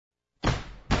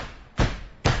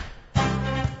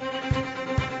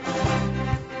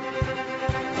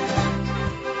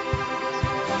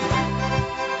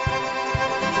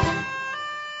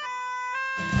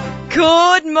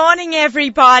Good morning,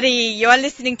 everybody. You're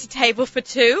listening to Table for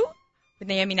Two with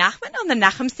Naomi Nachman on the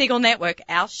Nachum Segal Network.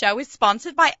 Our show is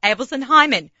sponsored by Abels and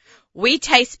Hyman. We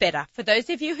taste better. For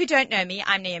those of you who don't know me,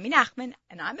 I'm Naomi Nachman,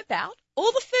 and I'm about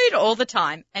all the food all the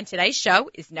time, and today's show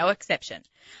is no exception.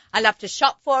 I love to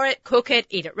shop for it, cook it,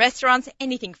 eat at restaurants,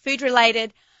 anything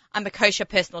food-related. I'm a kosher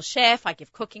personal chef. I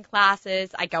give cooking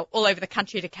classes. I go all over the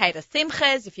country to cater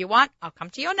simchas. If you want, I'll come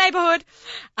to your neighborhood.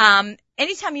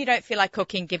 Anytime you don't feel like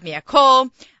cooking, give me a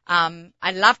call.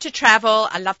 I love to travel.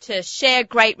 I love to share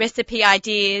great recipe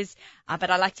ideas, but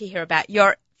I like to hear about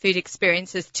your food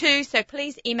experiences too. So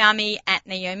please email me at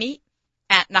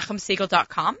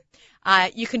naomi@nachumsegal.com.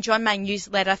 You can join my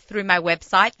newsletter through my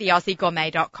website,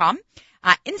 theaussiegourmet.com.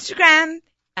 Instagram,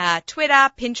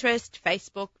 Twitter, Pinterest,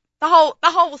 Facebook. The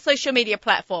whole social media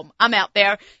platform. I'm out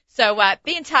there. So,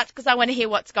 be in touch because I want to hear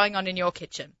what's going on in your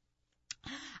kitchen.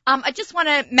 I just want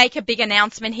to make a big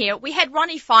announcement here. We had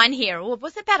Ronnie Fine here. Oh, it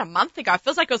was about a month ago. It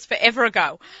feels like it was forever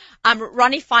ago.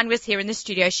 Ronnie Fine was here in the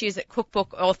studio. She is a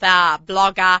cookbook author,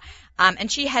 blogger,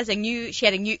 and she has a new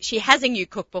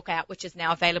cookbook out, which is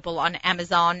now available on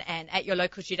Amazon and at your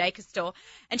local Judaica store.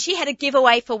 And she had a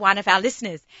giveaway for one of our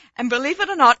listeners. And believe it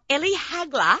or not, Eli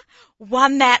Hagler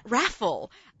won that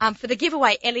raffle. For the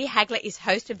giveaway, Eli Hagler is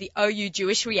host of the OU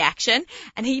Jewish Reaction,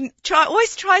 and he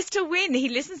always tries to win. He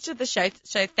listens to the show,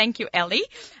 so thank you, Eli,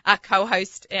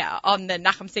 co-host on the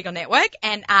Nachum Segal Network,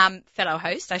 and fellow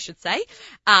host, I should say.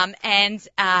 And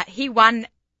he won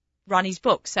Ronnie's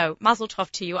book. So mazel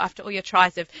tov to you. After all your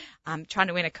tries of trying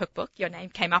to win a cookbook, your name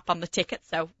came up on the ticket,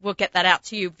 so we'll get that out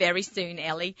to you very soon,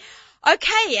 Eli.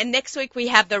 Okay, and next week we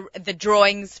have the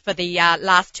drawings for the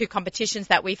last two competitions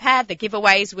that we've had, the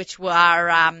giveaways, which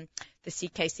were the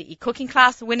CKCE cooking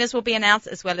class. The winners will be announced,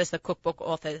 as well as the cookbook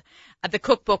author, the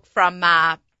cookbook from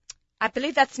I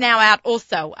believe that's now out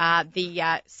also,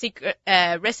 the secret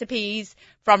recipes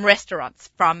from restaurants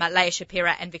from Leah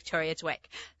Shapira and Victoria Dweck.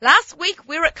 Last week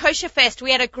we were at Kosher Fest.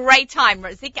 We had a great time.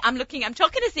 I'm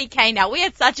talking to ZK now. We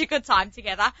had such a good time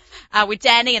together with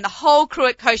Danny and the whole crew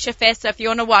at Kosher Fest. So if you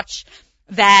want to watch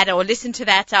that or listen to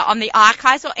that on the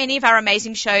archives or any of our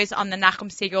amazing shows on the Nachum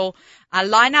Segal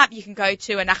lineup, you can go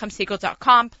to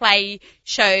nachumsegal.com, play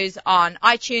shows on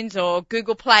iTunes or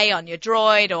Google Play on your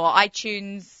Droid or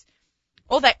iTunes.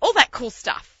 All that cool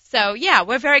stuff. So yeah,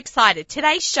 we're very excited.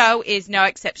 Today's show is no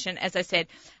exception, as I said,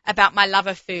 about my love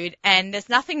of food. And there's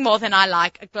nothing more than I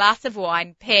like a glass of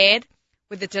wine paired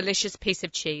with a delicious piece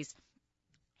of cheese.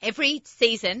 Every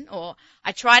season, or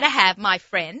I try to have my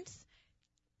friends,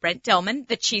 Brent Delman,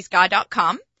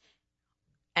 thecheeseguy.com.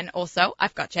 And also,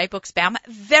 I've got Jay Buchsbaum,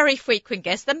 very frequent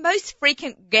guest. The most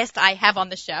frequent guest I have on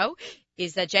the show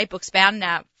is Jay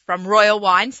Buchsbaum from Royal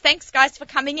Wines. Thanks, guys, for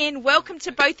coming in. Welcome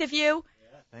to both of you.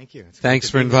 Thank you. Thanks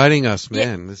for inviting us,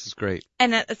 man. Yeah. This is great.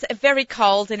 And it's very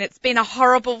cold, and it's been a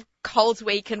horrible cold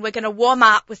week, and we're going to warm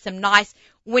up with some nice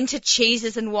winter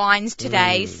cheeses and wines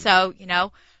today. So,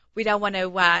 we don't want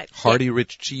to... hearty,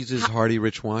 rich cheeses, hearty,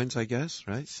 rich wines, I guess,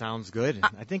 right? Sounds good.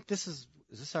 I think is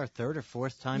this our third or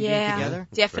fourth time being together?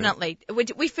 Definitely.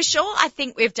 We for sure, I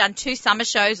think we've done 2 summer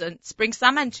shows, and spring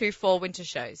summer, and 2 fall winter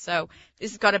shows. So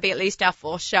this has got to be at least our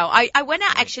 4th show. I went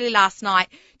out actually last night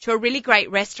to a really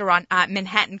great restaurant in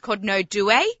Manhattan called No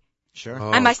Douay. Sure.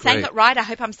 Oh, am I saying it right? I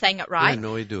hope I'm saying it right. Yeah,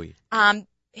 No Douay.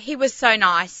 He was so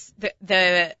nice.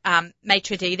 The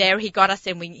maitre d' there, he got us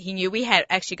in. He knew we had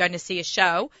actually going to see a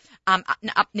show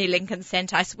up near Lincoln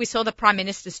Center. So we saw the Prime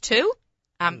Ministers too.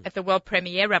 At the world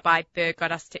premiere, Rabbi Berg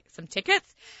got us some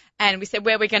tickets, and we said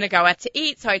where we're going to go out to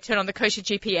eat. So I turned on the kosher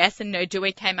GPS, and No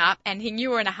Douay came up, and he knew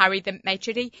we were in a hurry, the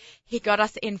maitre d'. He got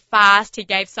us in fast. He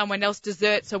gave someone else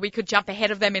dessert so we could jump ahead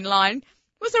of them in line.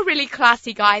 He was a really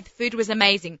classy guy. The food was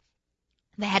amazing.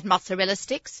 They had mozzarella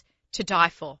sticks to die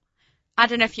for. I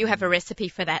don't know if you have a recipe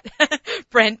for that,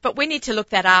 Brent, but we need to look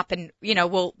that up, and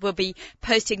we'll be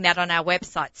posting that on our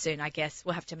website soon. I guess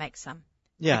we'll have to make some.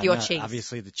 Yeah, your cheese.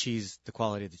 Obviously the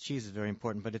quality of the cheese is very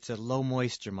important, but it's a low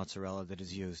moisture mozzarella that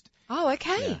is used. Oh,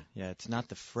 okay. Yeah, it's not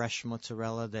the fresh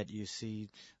mozzarella that you see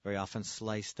very often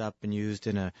sliced up and used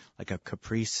in a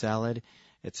caprese salad.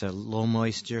 It's a low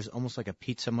moisture, almost like a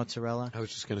pizza mozzarella. I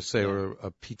was just going to say, or a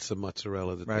pizza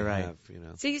mozzarela that they have,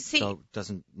 So it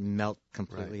doesn't melt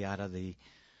completely out of the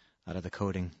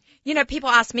coating. People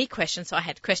ask me questions, so I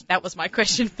had question. That was my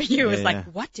question for you. It was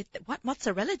what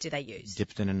mozzarella do they use?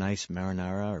 Dipped in a nice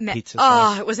marinara or pizza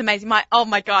sauce. Oh, it was amazing. Oh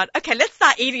my God. Okay, let's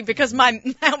start eating because now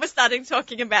we're starting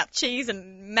talking about cheese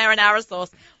and marinara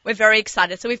sauce. We're very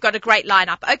excited. So we've got a great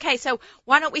lineup. Okay, so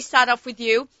why don't we start off with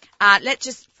you? Let's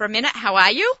just for a minute. How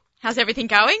are you? How's everything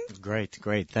going? Great.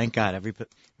 Thank God.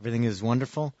 Everything is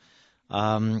wonderful.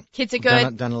 Kids are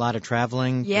good. Done a lot of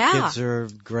traveling. Yeah. The kids are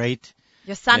great.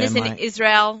 Your son Yeah, is in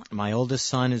Israel. My oldest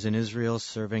son is in Israel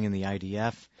serving in the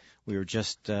IDF. We were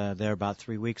just there about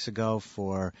 3 weeks ago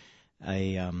for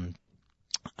a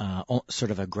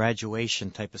sort of a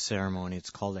graduation type of ceremony. It's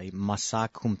called a Masa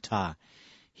Kumta.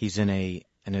 He's in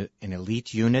an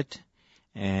elite unit,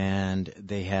 and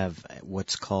they have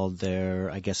what's called their,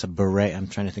 I guess, a beret. I'm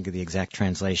trying to think of the exact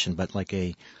translation, but like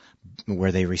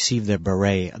where they receive their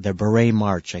beret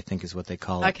march, I think is what they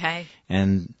call it. Okay.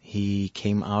 And he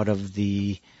came out of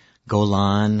the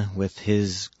Golan with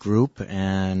his group,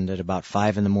 and at about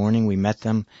 5 a.m. we met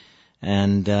them.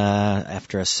 And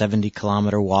after a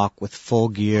 70-kilometer walk with full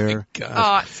gear,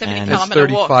 70-kilometer That's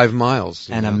 35 miles.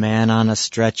 and a man on a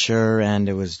stretcher, and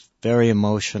it was very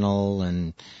emotional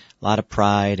and a lot of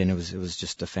pride, and it was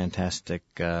just a fantastic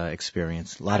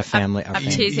experience. A lot of family. I'm You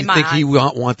teasing my think eyes. he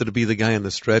wanted to be the guy on the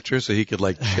stretcher so he could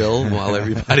like chill while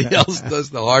everybody else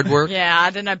does the hard work? Yeah, I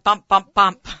don't know. Bump, bump,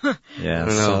 bump. Yeah, I don't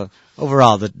so know.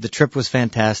 overall, the trip was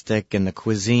fantastic, and the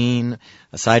cuisine,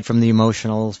 aside from the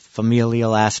emotional,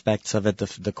 familial aspects of it,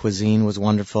 the cuisine was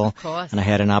wonderful. Of course. And I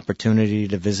had an opportunity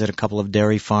to visit a couple of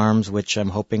dairy farms, which I'm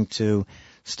hoping to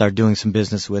start doing some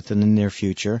business with in the near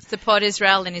future. Support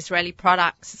Israel and Israeli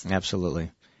products, Absolutely.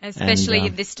 especially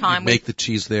And, this time. Make the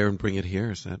cheese there and bring it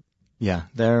here. Is that? Yeah,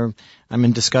 I'm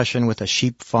in discussion with a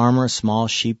sheep farmer, a small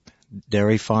sheep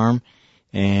dairy farm,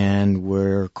 and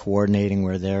we're coordinating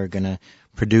where they're going to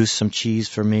produce some cheese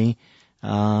for me,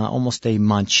 almost a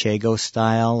Manchego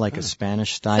style, like a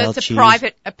Spanish style so it's cheese.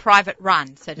 a private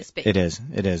run, so to speak. It is.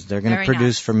 They're going to Very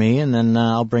produce nice. for me, and then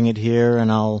I'll bring it here,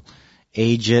 and I'll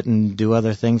age it and do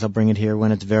other things. I'll bring it here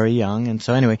when it's very young. And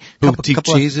so anyway, Boutique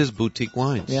couple of- cheeses, boutique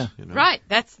wines. Yeah. You know? Right,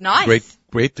 that's nice.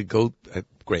 Great to go.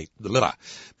 Great.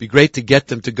 Be great to get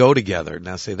them to go together.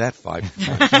 Now say that 5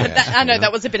 times. fast, I know you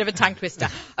that was a bit of a tongue twister.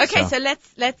 Okay, so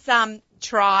let's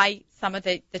try some of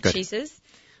the Good. cheeses.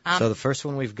 So the first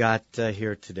one we've got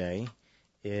here today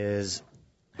is,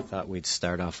 I thought we'd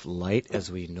start off light as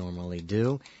we normally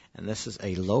do, and this is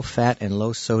a low-fat and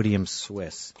low-sodium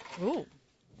Swiss. Ooh.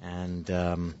 And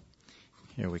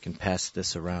here we can pass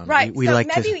this around. Right, We so like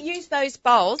maybe to. use those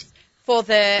bowls for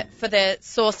the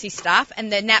saucy stuff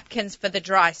and the napkins for the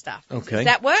dry stuff. Okay. Does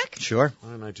that work? Sure,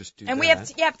 Why don't I just do And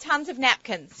that? you have tons of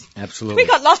napkins. absolutely. We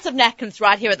got lots of napkins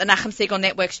right here at the Nachum Siegel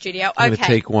Network studio. I'm going to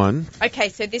Okay. take one. Okay,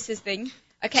 so this is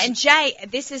Okay, and Jay,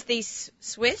 this is the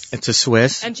Swiss, It's a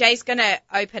Swiss. and Jay's gonna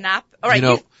open up. All right, You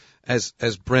know, as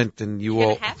Brent and you You're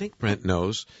all, gonna have? I think Brent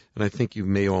knows, and I think you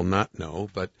may all not know,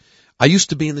 but I used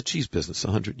to be in the cheese business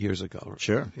 100 years ago.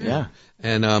 Sure, yeah.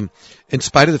 And in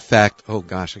spite of the fact, oh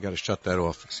gosh, I got to shut that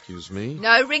off. Excuse me.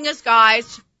 no ringers,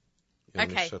 guys. Yeah, let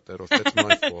me Okay. shut that off. That's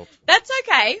my fault. That's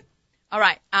okay. All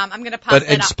right, I'm gonna pass But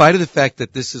that in up. spite of the fact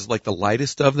that this is like the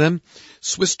lightest of them,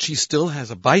 Swiss cheese still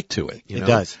has a bite to it. You It know?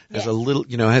 does. Has Yes. a little,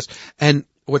 and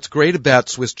what's great about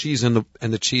Swiss cheese and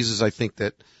the cheeses, I think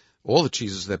that all the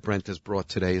cheeses that Brent has brought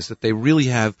today is that they really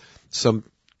have some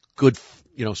good,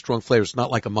 strong flavors.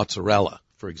 Not like a mozzarella,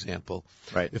 for example.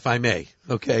 Right. If I may.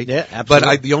 Okay. Yeah,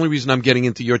 absolutely. But the only reason I'm getting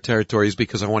into your territory is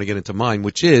because I want to get into mine,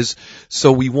 which is,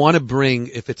 so we want to bring,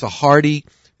 if it's a hearty,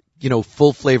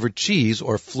 full flavored cheese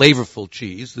or flavorful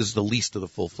cheese, this is the least of the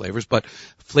full flavors, but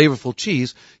flavorful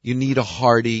cheese, you need a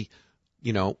hearty,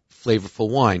 flavorful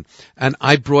wine. And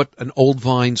I brought an Old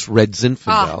Vines Red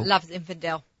Zinfandel. Oh, loves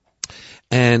Infidel.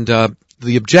 And,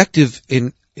 the objective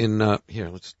in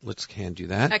here, let's hand you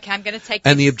that. Okay, I'm gonna take.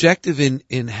 And the this. objective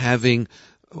in having,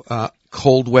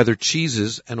 cold weather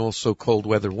cheeses and also cold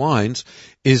weather wines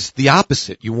is the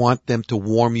opposite. You want them to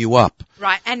warm you up.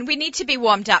 Right, and we need to be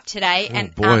warmed up today.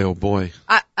 And Oh boy.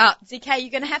 ZK, you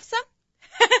gonna have some?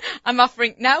 I'm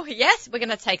offering. No, yes, we're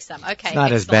gonna take some. Okay, It's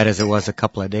not as excellent. bad as it was a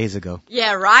couple of days ago.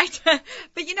 Yeah, right.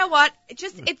 But you know what?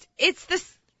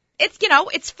 It's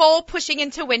fall pushing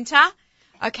into winter.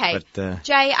 Okay. But,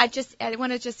 Jay, I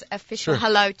want to just official Sure.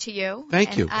 hello to you.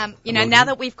 Thank you. Now Hello.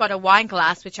 that we've got a wine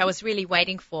glass, which I was really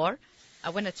waiting for, I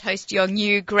want to toast your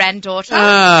new granddaughter.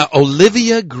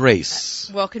 Olivia Grace.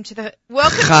 Welcome to the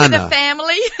Chana.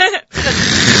 family.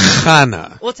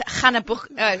 Chana.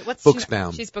 Chana what's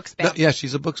Booksbound. She's Booksbound. No, yeah,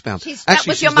 she's a Booksbound. That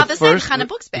was your she's the mother's name, first- Chana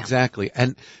Booksbound. Exactly.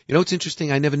 And it's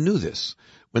interesting, I never knew this.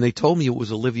 When they told me it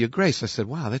was Olivia Grace, I said,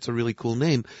 wow, that's a really cool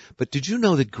name. But did you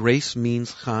know that Grace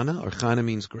means Chana, or Chana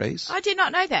means Grace? I did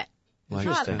not know that.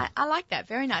 Interesting. I like that.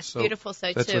 Very nice. So Beautiful.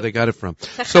 So That's too. where they got it from.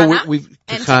 To So Chana. we've to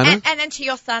and, Chana. and to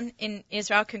your son in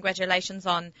Israel, congratulations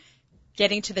on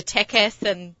getting to the Tekes,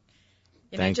 and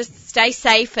Thank just stay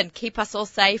safe and keep us all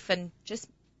safe, and just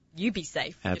you be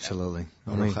safe. absolutely.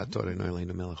 Baruch atah Adonai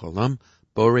Eloheinu melech haolam,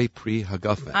 Borei Pri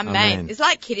Hagafen. Amen. It's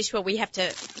like Kiddush where we have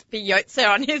to be Yotzer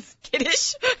on his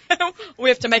Kiddush. We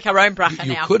have to make our own bracha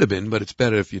You now. could have been, but it's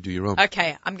better if you do your own.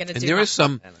 Okay, I'm going to do And there that. is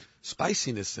some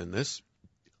spiciness in this.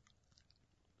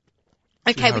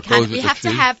 Okay, how we it goes can't. with We the have to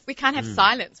cheese. have. We can't have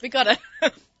silence. We gotta.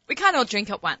 We can't all drink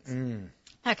at once.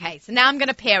 Okay, so now I'm going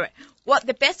to pair it. What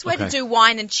the best way to Okay. do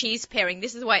wine and cheese pairing?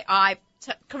 This is the way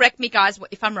correct me, guys,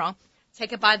 if I'm wrong.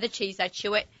 Take a bite of the cheese, I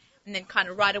chew it, and then kind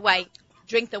of right away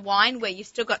drink the wine where you've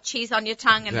still got cheese on your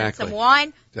tongue and then Exactly. some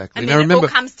wine, Exactly. and Now then it remember-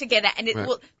 all comes together. And it Right.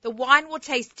 will. The wine will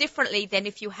taste differently than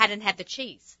if you hadn't had the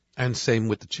cheese. And same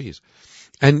with the cheese.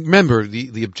 And remember,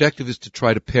 the objective is to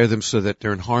try to pair them so that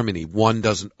they're in harmony. One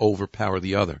doesn't overpower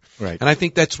the other. Right. And I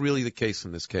think that's really the case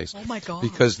in this case. Oh my God!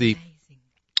 Because the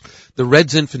Amazing. Red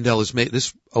Zinfandel is made,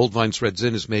 this Old Vines Red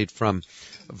Zin is made from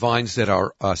vines that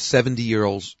are 70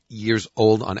 years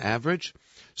old on average.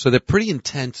 So they're pretty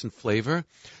intense in flavor,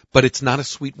 but it's not a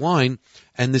sweet wine.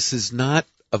 And this is not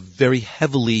a very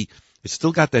heavily, it's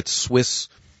still got that Swiss,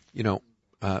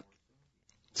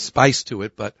 spice to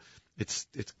it, but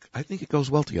I think it goes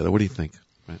well together. What do you think?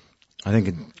 Right. I think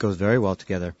it goes very well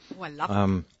together. Oh, I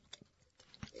love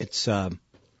it. It's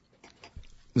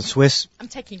the Swiss I'm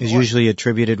taking is more. usually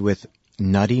attributed with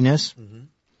nuttiness, Mm-hmm.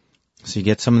 so you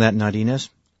get some of that nuttiness,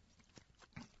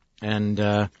 and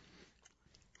the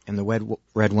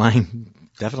red wine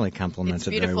definitely complements It's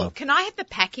it very beautiful. well. Can I have the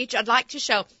package? I'd like to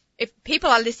show. If people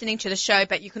are listening to the show,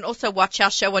 but you can also watch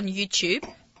our show on YouTube.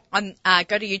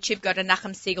 Go to YouTube, go to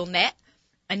Nachum Siegel Net,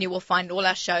 and you will find all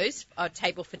our shows,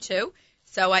 Table for Two.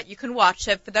 So you can watch.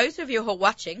 So for those of you who are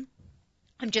watching,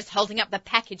 I'm just holding up the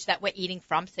package that we're eating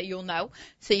from, so you'll know.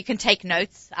 So you can take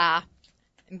notes and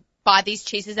buy these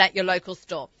cheeses at your local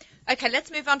store. Okay,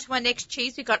 let's move on to our next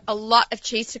cheese. We've got a lot of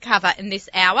cheese to cover in this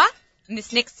hour, in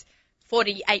this next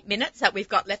 48 minutes that we've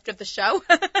got left of the show.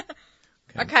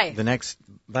 Okay. The next,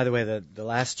 by the way, the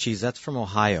last cheese that's from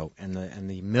Ohio, and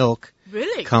the milk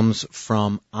Really? comes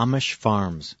from Amish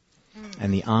farms,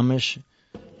 and the Amish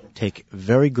take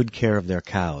very good care of their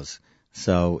cows.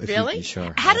 So if Really? you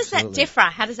sure. How does that absolutely. differ?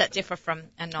 How does that differ from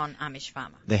a non-Amish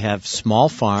farmer? They have small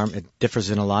farm. It differs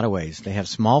in a lot of ways. They have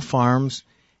small farms,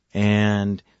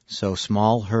 and so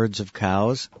small herds of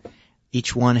cows.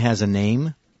 Each one has a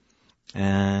name,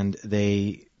 and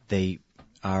they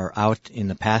are out in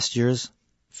the pastures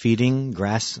feeding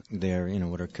grass. They're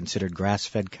what are considered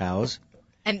grass-fed cows.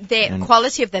 And the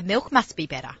quality of the milk must be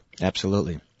better.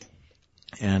 Absolutely,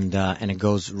 and it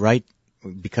goes right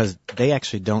because they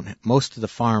actually don't. Most of the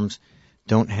farms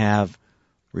don't have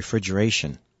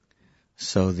refrigeration.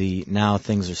 So now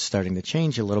things are starting to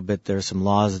change a little bit. There are some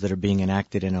laws that are being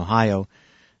enacted in Ohio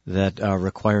that are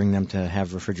requiring them to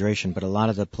have refrigeration. But a lot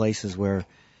of the places where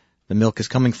the milk is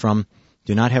coming from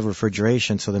do not have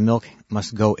refrigeration, so the milk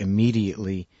must go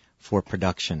immediately for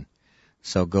production.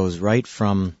 So it goes right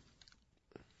from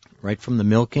the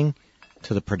milking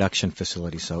to the production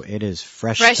facility. So it is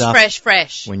fresh stuff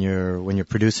Fresh. when you're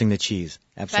producing the cheese.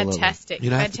 Absolutely. Fantastic. I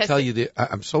have Fantastic. to tell you,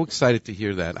 I'm so excited to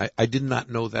hear that. I did not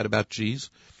know that about cheese,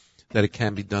 that it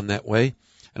can be done that way.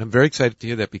 And I'm very excited to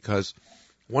hear that because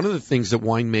one of the things that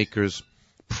winemakers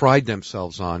pride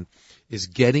themselves on is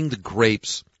getting the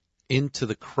grapes into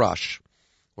the crush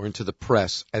or into the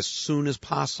press as soon as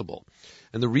possible.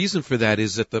 And the reason for that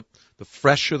is that the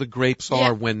fresher the grapes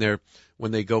are when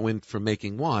they go in for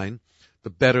making wine, the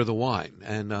better the wine.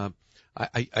 And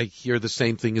I hear the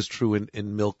same thing is true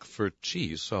in milk for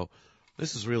cheese. So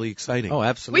this is really exciting. Oh,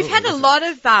 absolutely. We've had a lot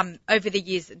of over the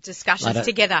years discussions Lot of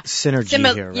together.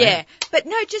 synergy here, right? Yeah, but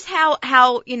no, just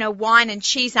how wine and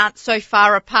cheese aren't so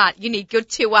far apart. You need good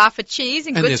terroir for cheese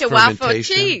and good there's terroir for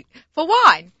fermentation. for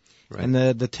wine. Right. And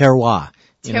the terroir.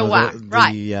 Terroir,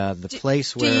 right. The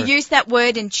place where... Do you use that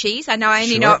word in cheese? I know I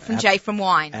only Sure, know it from Jay from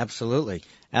wine. Absolutely.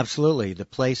 The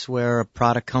place where a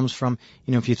product comes from.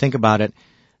 If you think about it,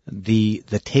 the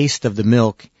taste of the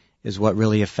milk is what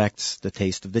really affects the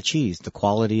taste of the cheese, the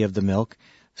quality of the milk.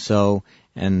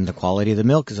 And the quality of the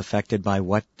milk is affected by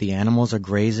what the animals are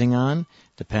grazing on.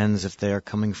 Depends if they're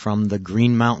coming from the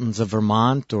Green Mountains of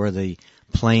Vermont or the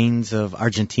plains of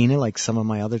Argentina, like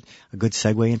a good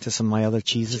segue into some of my other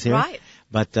cheeses here. Right.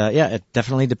 But it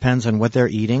definitely depends on what they're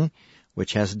eating,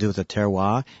 which has to do with the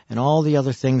terroir and all the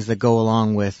other things that go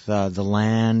along with the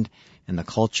land and the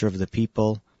culture of the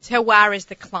people. Terroir is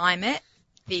the climate,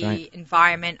 the right.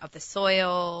 environment of the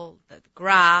soil, the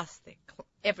grass,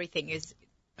 everything is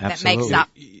that makes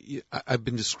Absolutely. up. I've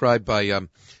been described by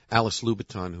Alice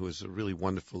Louboutin, who is a really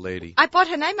wonderful lady. I brought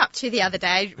her name up to the other day.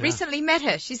 I recently met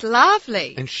her. She's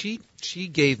lovely. And she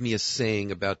gave me a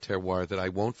saying about terroir that I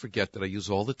won't forget, that I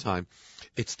use all the time.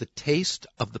 It's the taste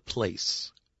of the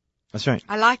place. That's right.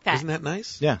 I like that. Isn't that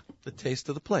nice? Yeah. The taste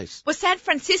of the place. Well, San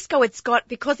Francisco, it's got,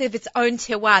 because of its own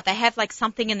terroir, they have like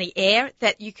something in the air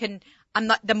that you can,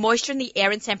 the moisture in the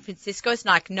air in San Francisco is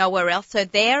like nowhere else. So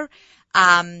their,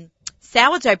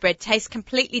 sourdough bread tastes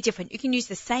completely different. You can use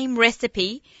the same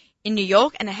recipe in New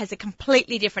York and it has a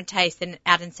completely different taste than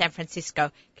out in San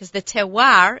Francisco because the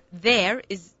terroir there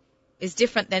is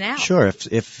different than ours. Sure.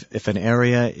 If an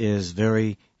area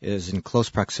is in close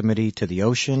proximity to the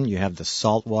ocean, you have the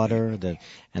salt water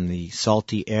and the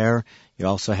salty air. You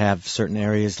also have certain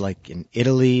areas like in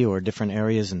Italy or different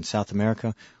areas in South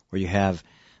America where you have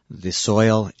the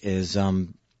soil is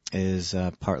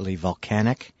partly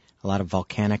volcanic, a lot of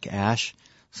volcanic ash.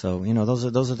 So,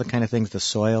 those are the kind of things, the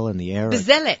soil and the air.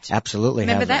 Bazelet. Absolutely.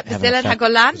 Remember that? have an Bazelet effect.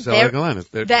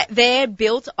 Hagolan. They're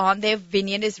built on, their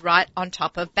vineyard is right on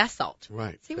top of basalt.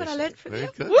 Right. See what I learned from Very you?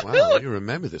 good. Woo-hoo. Wow, you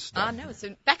remember this stuff. I know, it's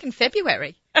back in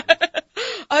February.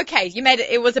 Okay, you made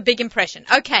it was a big impression.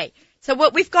 Okay, so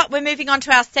what we're moving on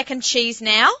to our second cheese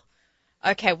now.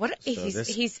 Okay,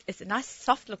 it's a nice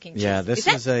soft looking cheese. Yeah, this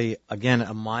is a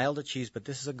milder cheese, but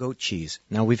this is a goat cheese.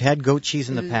 Now, we've had goat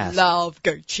cheese in the past. Love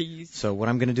goat cheese. So what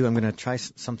I'm going to do, I'm going to try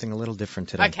something a little different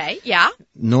today. Okay, yeah.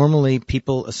 Normally,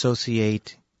 people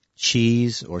associate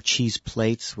cheese or cheese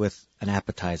plates with an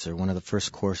appetizer, one of the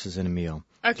first courses in a meal.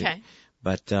 Okay.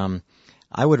 But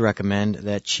I would recommend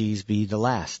that cheese be the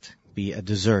last, be a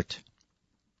dessert.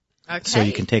 Okay. So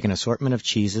you can take an assortment of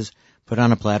cheeses, put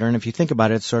on a platter, and if you think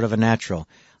about it, it's sort of a natural.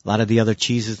 A lot of the other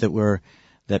cheeses a lot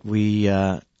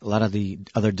of the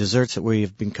other desserts that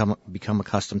we've become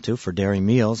accustomed to for dairy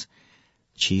meals,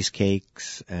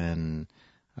 cheesecakes and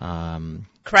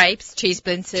crepes, cheese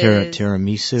blintzes,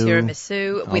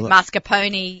 tiramisu with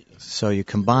mascarpone. So you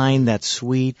combine that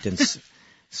sweet and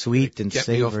savory. Get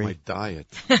me off my diet.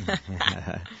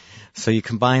 So you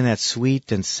combine that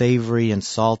sweet and savory and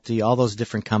salty. All those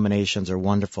different combinations are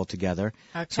wonderful together.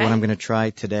 Okay. So what I'm going to try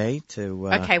today to...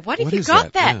 okay, what have what you is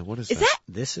got that? there? Yeah, what is that? that?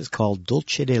 This is called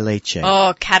dulce de leche.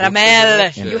 Oh, caramel.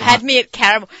 Dulce de leche. You had me at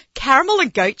caramel. Caramel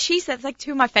and goat cheese, that's like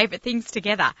two of my favorite things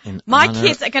together. My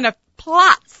kids are going to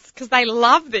plutz because they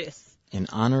love this. In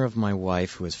honor of my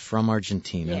wife, who is from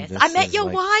Argentina. Yes, this I met is your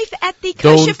like, wife at the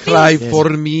kosher Don't cry feast. for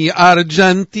me,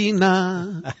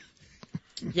 Argentina.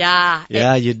 Yeah.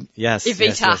 Yes.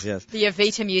 Evita. The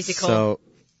Evita musical. So,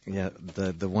 yeah,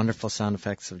 the wonderful sound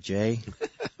effects of Jay.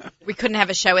 We couldn't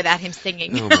have a show without him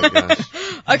singing. Oh my gosh.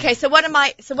 Okay, so what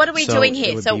are we doing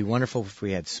here? It would be wonderful if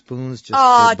we had spoons.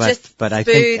 Just but I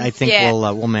spoons, think yeah.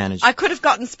 we'll manage. I could have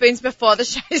gotten spoons before the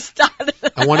show started.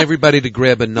 I want everybody to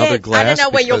grab another glass. I don't know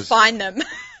where you'll find them.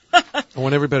 I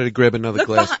want everybody to grab another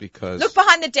glass because... Look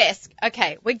behind the desk.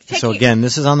 Okay. So again,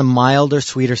 this is on the milder,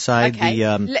 sweeter side. Okay.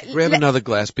 Grab another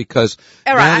glass because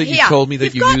all now right, that you told me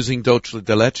that you're using dulce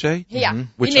de leche, which you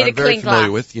need I'm very familiar glass.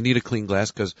 with, you need a clean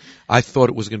glass because I thought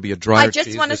it was going to be a drier cheese. I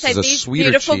just want to This say is a these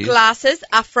sweeter beautiful cheese. glasses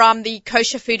are from the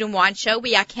Kosher Food and Wine Show.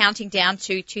 We are counting down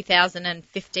to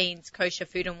 2015's Kosher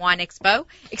Food and Wine Expo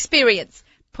experience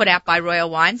put out by Royal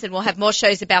Wines, and we'll have more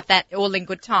shows about that all in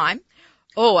good time.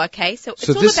 Oh, okay. So it's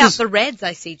all about the reds,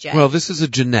 I see, Jay. Well, this is a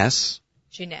Jeunesse.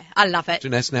 I love it.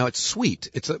 Jeunesse. Now it's sweet.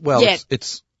 It's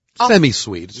Off-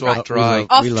 semi-sweet. It's Right. off dry.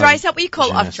 Off We love dry, is that what you call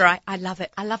Jeunesse. off dry? I love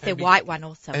it. I love their white one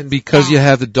also. And because you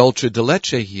have the dulce de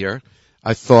leche here,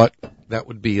 I thought that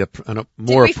would be a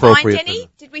more appropriate.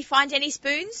 Did we find any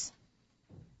spoons?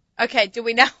 Okay, do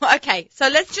we know? Okay, so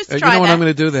let's just try You know what that. I'm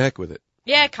going to do? The heck with it.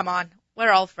 Yeah, come on.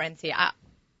 We're old friends here.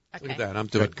 Okay. Look at that. I'm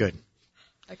doing Good.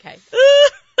 Okay.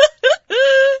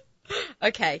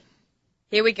 Okay.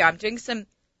 Here we go. I'm doing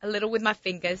a little with my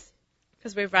fingers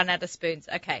because we've run out of spoons.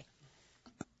 Okay.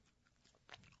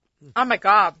 Oh my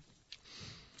God.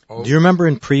 Do you remember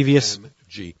in previous...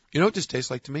 OMG. You know what this tastes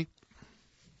like to me?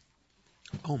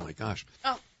 Oh my gosh.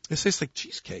 Oh. It tastes like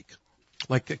cheesecake.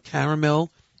 Like a caramel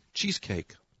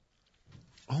cheesecake.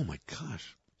 Oh my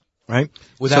gosh. Right?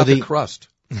 Without the crust.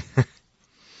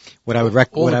 What I would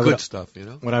All the good stuff, you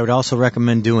know? What I would also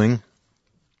recommend doing,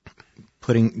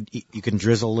 you can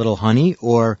drizzle a little honey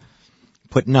or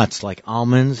put nuts like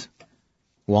almonds,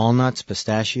 walnuts,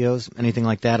 pistachios, anything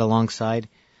like that alongside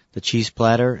the cheese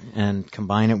platter and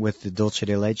combine it with the dulce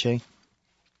de leche.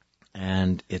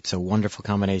 And it's a wonderful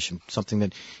combination. Something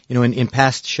that, in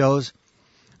past shows,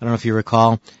 I don't know if you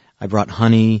recall, I brought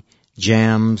honey,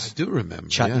 jams, I do remember,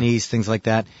 chutneys, things like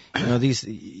that.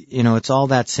 It's all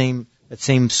that same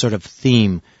sort of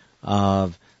theme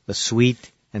of the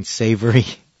sweet, savory,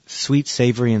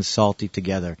 and salty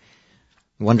together.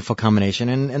 Wonderful combination,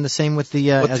 and the same with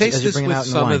the taste as you this bring it with out in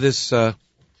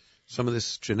some of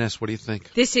this Jeunesse. What do you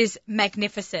think? This is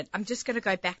magnificent. I'm just going to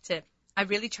go back to, I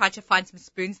really tried to find some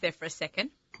spoons there for a second.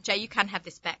 Jay, you can't have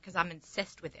this back because I'm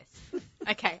obsessed with this.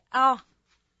 Okay. Oh,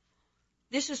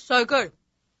 this is so good.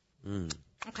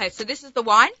 Okay, so this is the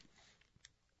wine.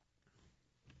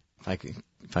 If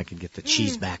I could get the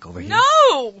cheese back over here.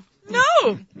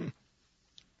 No.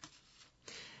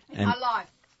 And I lie.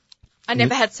 I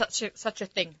never had such a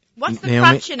thing. What's the Naomi,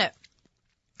 crunch in it?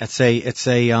 it's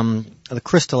the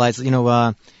crystallized,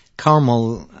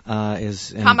 caramel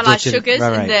is in Caramelized sugars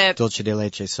right, in the dulce de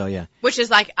leche. So yeah. Which is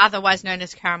like otherwise known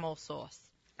as caramel sauce,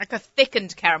 like a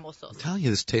thickened caramel sauce. I'm telling you,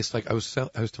 this tastes like I was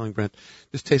telling Brent.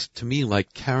 This tastes to me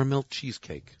like caramel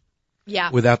cheesecake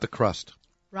Yeah, without the crust.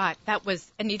 right. That was,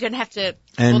 and you didn't have to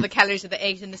And- all the calories of the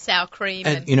eggs and the sour cream.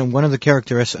 And, One of the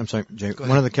characteristics. I'm sorry, Jay. Go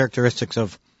One of the characteristics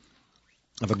of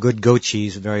a good goat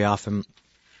cheese, very often,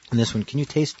 in this one, can you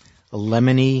taste a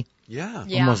lemony, Yeah.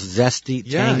 Yeah. almost zesty,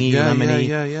 Yeah, tangy, yeah, lemony?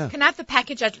 yeah. Can I have the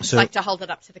package? I'd So- like to hold it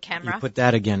up to the You camera. put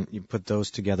that again. You put those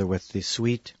together with the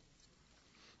sweet,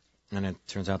 and it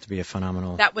turns out to be a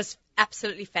phenomenal. That was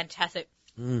absolutely fantastic.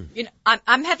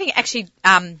 I'm having actually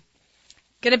going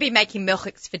to be making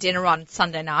milkshakes for dinner on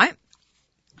Sunday night,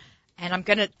 and I'm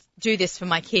going to do this for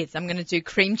my kids. I'm going to do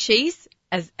cream cheese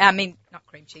not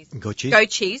cream cheese. Goat cheese? Goat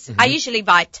cheese. I usually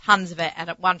buy tons of it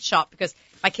at one shop because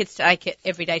my kids take it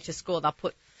every day to school. They'll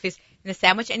put this in a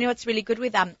sandwich. And you know what's really good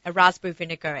with a raspberry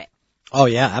vinaigrette? Oh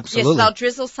yeah, absolutely. Yes, they'll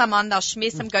drizzle some on. They'll smear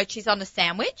some goat cheese on the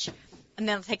sandwich, and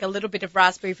then they'll take a little bit of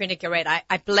raspberry vinaigrette.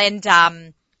 I blend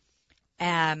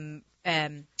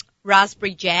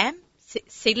raspberry jam,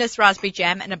 seedless raspberry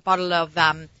jam, and a bottle of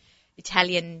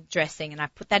Italian dressing, and I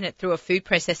put that through a food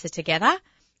processor together.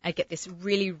 I get this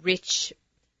really rich,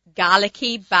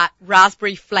 garlicky but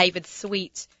raspberry flavored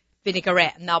sweet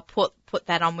vinaigrette, and they'll put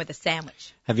that on with a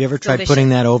sandwich. Have you ever tried Delicious. putting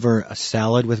that over a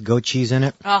salad with goat cheese in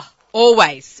it? Oh,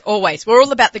 always. We're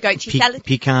all about the goat cheese salad.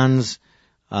 Pecans,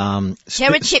 Carrot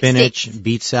chip spinach, sticks.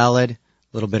 beet salad, a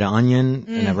little bit of onion,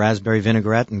 and a raspberry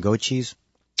vinaigrette and goat cheese.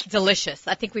 Delicious.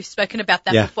 I think we've spoken about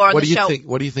that Yeah. before on What the do you show. think?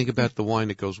 What do you think about the wine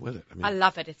that goes with it? I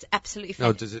love it. It's absolutely No,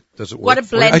 fantastic. does it work? What a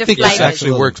for you? blend I of think this flavors.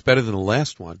 actually works better than the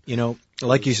last one.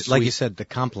 Like you Sweet. said, the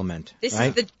compliment. This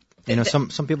right? is the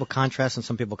some people contrast and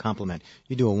some people compliment.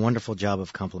 You do a wonderful job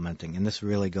of complimenting, and this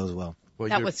really goes well. Well,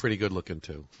 That you're was- pretty good looking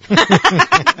too.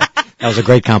 That was a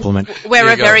great compliment.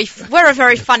 we're There a you go. we're a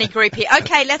very funny group here.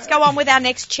 Okay, let's go on with our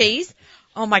next cheese.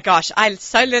 Oh my gosh, I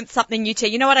so learned something new too.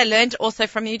 You know what I learned also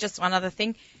from you? Just one other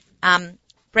thing.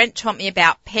 Brent taught me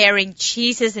about pairing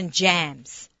cheeses and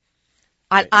jams.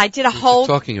 I did a whole.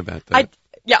 Talking about that. I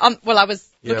was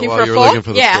Yeah, looking while for a you were fork. looking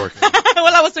for the yeah. fork.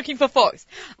 Well, I was looking for forks.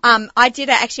 I did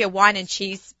actually a wine and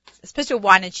cheese, especially a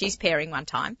wine and cheese pairing one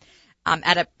time,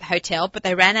 at a hotel, but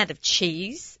they ran out of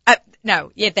cheese.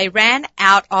 They ran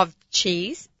out of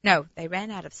cheese. No, they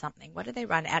ran out of something. What did they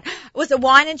run out? It was a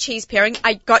wine and cheese pairing.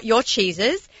 I got your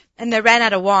cheeses, and they ran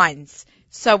out of wines.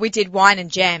 So we did wine and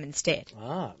jam instead.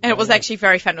 And it was actually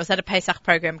very fun. It was at a Pesach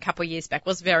program a couple of years back. It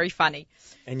was very funny.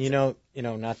 And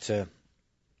not to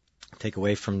take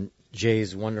away from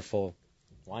Jay's wonderful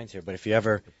wines here, but if you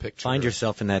ever Picture find of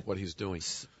yourself in that, what he's doing.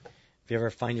 if you ever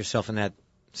find yourself in that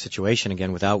situation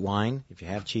again without wine, if you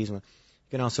have cheese, you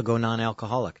can also go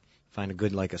non-alcoholic. Find a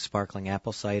good, like a sparkling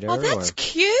apple cider. Oh, that's or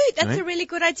cute. That's Right? a really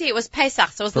good idea. It was Pesach,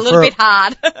 so it was a little bit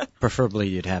hard. preferably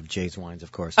you'd have Jay's wines,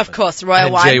 of course. Of but- course, royal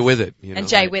And wine. Jay with it. And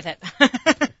Jay with it.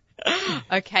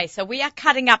 Okay, so we are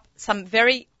cutting up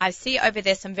I see over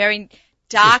there some very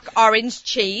dark orange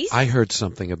cheese. I heard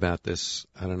something about this.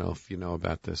 I don't know if you know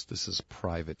about this. This is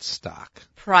private stock.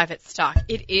 Private stock.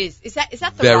 It is. Is that the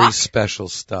Very rock? special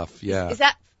stuff. Yeah. Is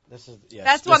that, This is, yes,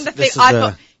 that's one of the things I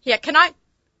thought. Yeah, can I,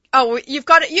 you've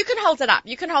got it. You can hold it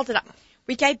up.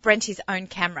 We gave Brent his own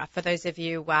camera. For those of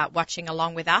you watching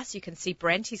along with us, you can see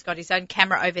Brent. He's got his own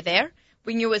camera over there.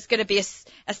 We knew it was going to be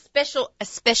a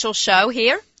special show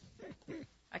here.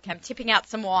 Okay, I'm tipping out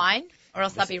some wine, or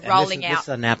else I'll be rolling out. This is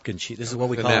a napkin cheese. This is what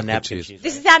we The call a napkin napkin cheese. cheese.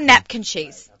 This is our napkin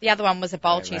cheese. The other one was a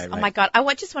bowl cheese. right, Oh right. my God,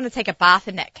 I just want to take a bath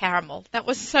in that caramel. That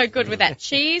was so good with that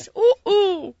cheese.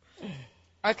 Ooh.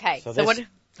 Okay, so this, what?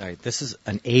 All right, this is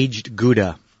an aged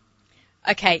Gouda.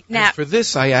 Okay, And now for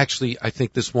this, I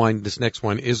think this next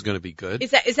wine is going to be good.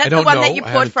 is that I the don't one know. that you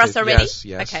I poured for us haven't- already?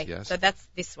 yes, Okay, yes. so that's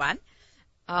this one.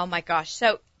 Oh my gosh.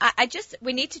 So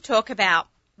we need to talk about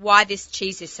why this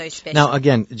cheese is so special. Now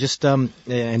again, just and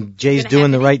Jay's Gonna doing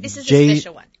have the it. right. This is a Jay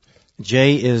special one.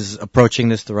 Jay is approaching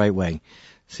this the right way.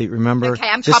 See, remember, Okay,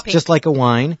 I'm copying. just like a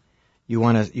wine, you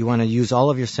want to use all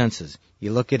of your senses.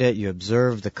 You look at it, you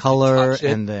observe the color Touch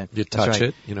it. and the You that's touch right.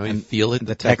 it, you and feel it,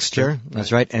 the texture.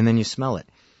 That's right, and then you smell it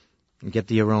and get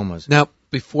the aromas. Now,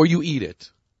 before you eat it,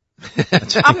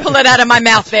 I'll pull it out of my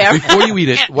mouth there. before you eat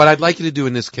it, what I'd like you to do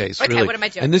in this case, Okay, really, what am I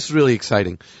doing? and this is really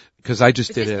exciting. because I just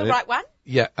Is did this it. the right one?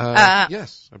 Yeah.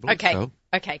 Yes, I believe Okay. so.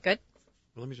 Okay, good.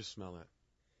 Let me just smell that.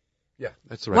 Yeah,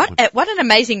 that's the right one. What an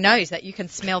amazing nose that you can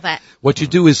smell that. What you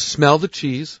do is smell the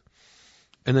cheese,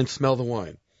 and then smell the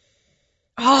wine.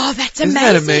 Oh, that's Isn't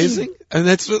amazing. that amazing? And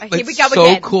that's Here we go so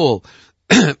again. cool.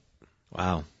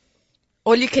 Wow.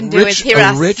 All you can do is hear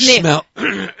us rich sniff. smell.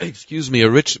 Excuse me,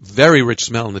 very rich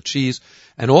smell in the cheese,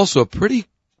 and also a pretty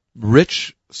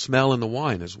rich smell in the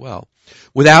wine as well,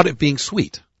 without it being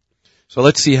sweet. So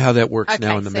let's see how that works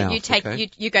now in the mouth. You take okay?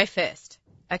 you go first.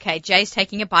 Okay, Jay's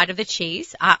taking a bite of the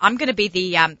cheese. I'm going to be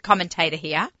the commentator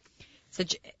here. So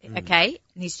okay,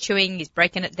 and he's chewing, he's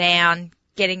breaking it down,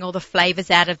 getting all the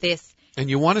flavors out of this. And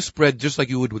you want to spread just like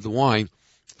you would with the wine,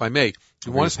 if I may.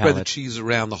 You want to spread the cheese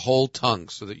around the whole tongue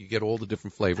so that you get all the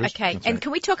different flavors. Okay, That's and right.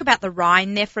 can we talk about the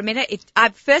rind there for a minute?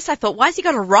 First I thought, why has he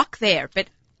got a rock there? But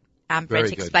Very Brent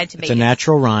good. explained to me. It's a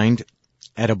natural rind,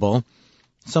 edible.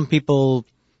 Some people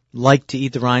like to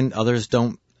eat the rind, others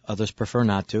don't, others prefer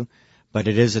not to. But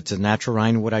it's a natural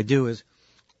rind. What I do is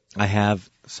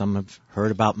some have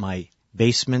heard about my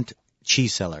basement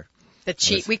cheese cellar.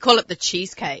 We call it the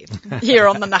cheese cave here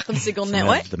on the Nachum So I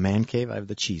Network. have the man cave, I have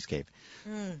the cheese cave.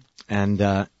 And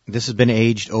this has been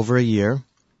aged over a year.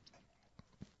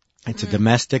 It's a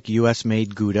domestic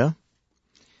U.S.-made Gouda.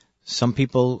 Some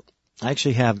people, I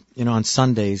actually have, on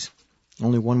Sundays,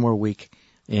 only one more week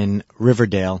in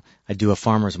Riverdale, I do a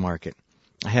farmer's market.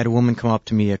 I had a woman come up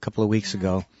to me a couple of weeks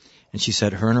ago, and she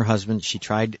said her and her husband, she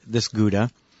tried this Gouda.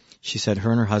 She said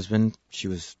her and her husband, she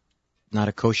was not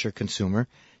a kosher consumer,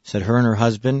 said her and her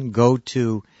husband go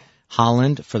to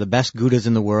Holland for the best Goudas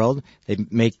in the world.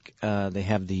 They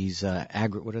have these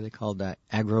what are they called?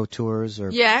 Agro tours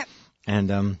Yeah.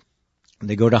 and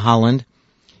they go to Holland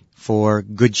for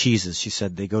good cheeses. She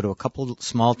said they go to a couple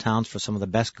small towns for some of the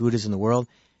best Goudas in the world.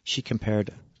 She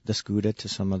compared this Gouda to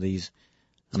some of these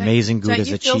amazing Goudas don't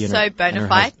you that feel she and so her, bona and her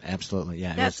fide? husband, absolutely,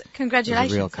 yeah. That's It was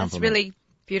congratulations. a real That's compliment. really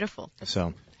beautiful.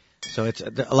 So it's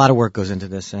a lot of work goes into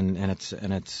this, and it's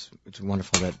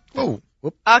wonderful that. Oh,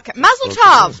 whoop. Okay, Mazel Close tov.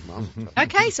 your eyes, Mom.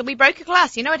 Okay, so we broke a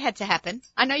glass. You know it had to happen.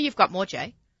 I know you've got more,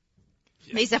 Jay.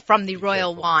 These are from the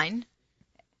Royal Wine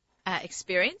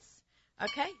Experience.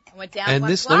 Okay, and we're down And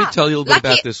one this, glass. let me tell you a little bit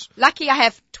about this. Lucky I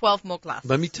have 12 more glasses.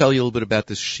 Let me tell you a little bit about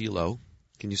this Shiloh.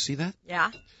 Can you see that?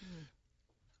 Yeah.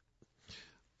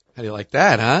 How do you like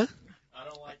that, huh? I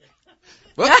don't like it.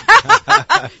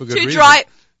 Well, for good reason.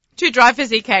 Too dry for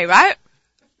ZK, right?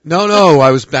 No,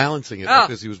 I was balancing it Oh.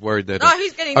 because he was worried that. Oh,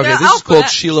 he's getting Okay, the this is alpha. called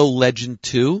Shiloh Legend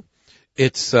 2.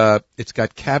 It's got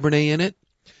Cabernet in it,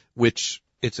 which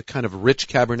it's a kind of rich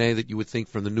Cabernet that you would think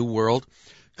from the New World,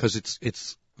 because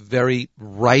it's very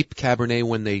ripe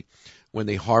Cabernet when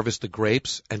they harvest the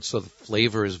grapes, and so the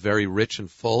flavor is very rich and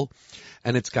full.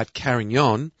 And it's got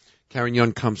Carignan.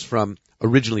 Carignan comes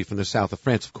originally from the south of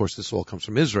France. Of course, this all comes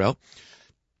from Israel.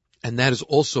 And that is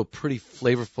also pretty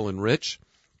flavorful and rich.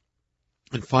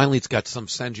 And finally, it's got some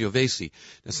Sangiovese.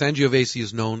 Now, Sangiovese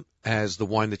is known as the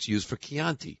wine that's used for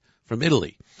Chianti from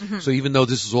Italy. Mm-hmm. So even though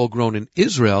this is all grown in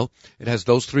Israel, it has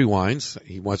those three wines.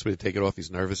 He wants me to take it off. He's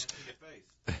nervous.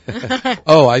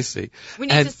 Oh, I see. We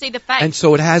need to see the face. And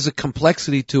so it has a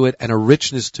complexity to it and a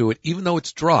richness to it, even though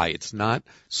it's dry. It's not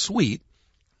sweet.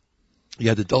 You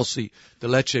had the dulce de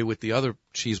leche with the other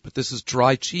cheese, but this is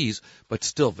dry cheese, but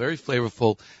still very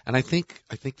flavorful. And I think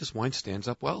this wine stands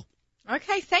up well.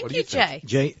 Okay, thank What do you, you think?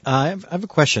 Jay. Jay, I have a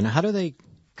question. How do they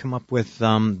come up with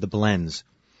the blends?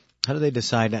 How do they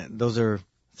decide? Those are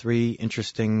three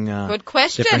interesting Good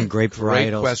question. different grape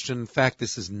Great varietals. question. In fact,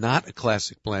 this is not a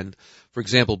classic blend. For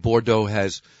example, Bordeaux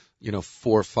has, 4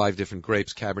 or 5 different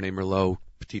grapes: Cabernet Merlot,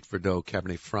 Petit Verdot,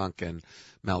 Cabernet Franc, and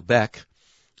Malbec.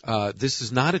 This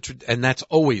is not and that's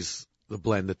always the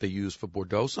blend that they use for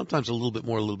Bordeaux. Sometimes a little bit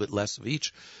more, a little bit less of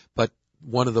each, but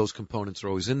one of those components are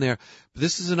always in there. But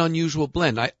this is an unusual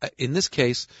blend. In this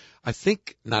case,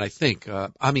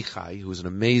 Amichai, who is an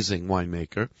amazing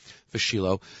winemaker for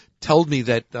Shiloh, told me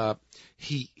that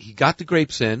he got the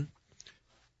grapes in,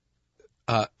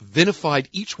 vinified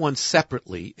each one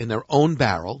separately in their own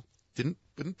barrel, didn't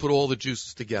put all the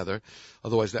juices together,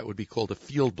 otherwise that would be called a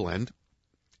field blend.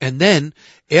 And then,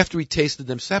 after he tasted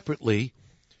them separately,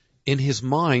 in his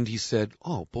mind he said,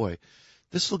 oh boy,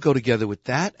 this will go together with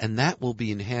that, and that will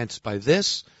be enhanced by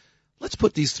this. Let's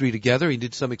put these three together. He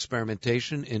did some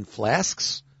experimentation in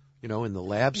flasks, in the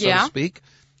lab, so to speak.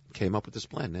 Came up with this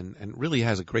blend, and really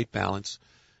has a great balance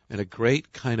and a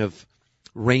great kind of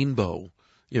rainbow,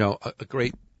 a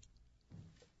great,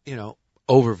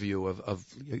 overview of a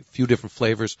few different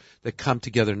flavors that come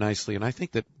together nicely, and I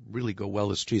think that really go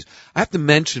well as cheese. I have to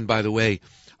mention, by the way,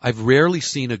 I've rarely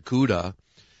seen a Gouda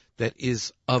that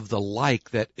is of the like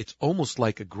that it's almost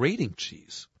like a grating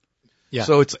cheese. Yeah.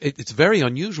 So it's very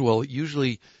unusual.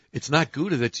 Usually it's not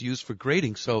Gouda that's used for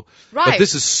grating. So, Right. but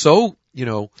this is so,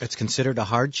 It's considered a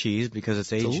hard cheese because it's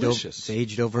Delicious. it's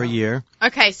aged over a year.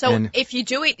 Okay, so And- if you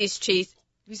do eat this cheese,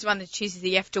 this is one of the cheeses that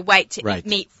you have to wait to Right. eat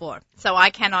meat for. So I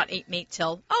cannot eat meat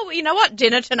till, you know what,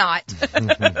 dinner tonight.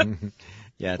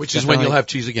 Yeah, it's which is when definitely- you'll have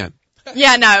cheese again.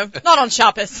 Yeah, no, not on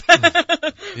Shabbos.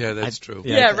 Yeah, that's true.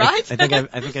 Yeah, right? I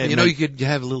think I You could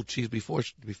have a little cheese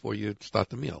before you start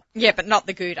the meal. Yeah, but not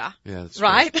the Gouda. Yeah, that's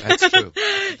Right? true. That's true.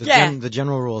 Yeah. The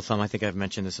general rule of thumb, I think I've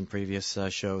mentioned this in previous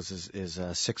shows, is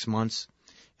 6 months.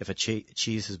 If a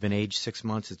cheese has been aged 6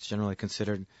 months, it's generally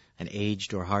considered an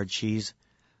aged or hard cheese.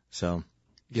 So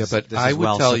Yeah, but this I is would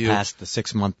well tell you, surpassed the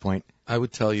 6 month point. I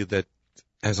would tell you that,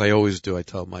 as I always do, I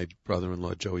tell my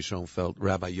brother-in-law Joey Schoenfeld,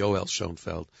 Rabbi Yoel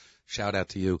Schoenfeld, shout out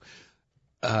to you.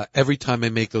 Every time I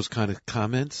make those kind of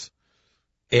comments,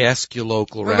 ask your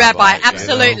local rabbi.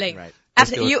 Absolutely. Right.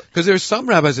 Absolutely. Because there's some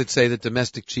rabbis that say that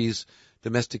domestic cheese,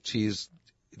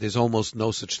 there's almost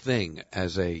no such thing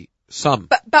as some.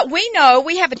 But we know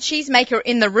we have a cheesemaker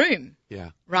in the room,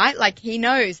 Yeah. right? Like he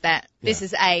knows that this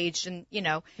is aged and,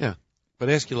 Yeah. But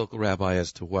ask your local rabbi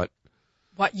as to what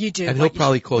you do. and he'll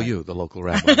probably call you the local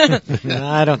rabbi. No,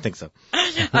 I don't think so.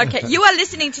 Okay, you are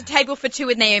listening to Table for Two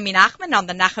with Naomi Nachman on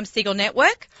the Nachum Siegel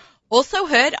Network, also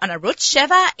heard on Arutz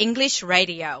Sheva English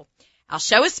Radio. Our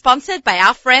show is sponsored by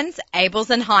our friends Abels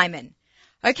and Hyman.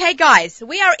 Okay, guys,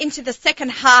 we are into the second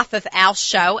half of our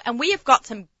show, and we have got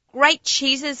some great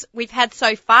cheeses we've had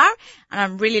so far, and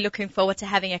I'm really looking forward to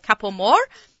having a couple more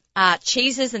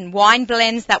cheeses and wine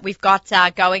blends that we've got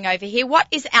going over here. What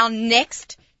is our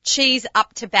next cheese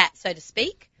up to bat, so to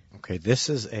speak? Okay, this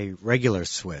is a regular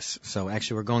Swiss. So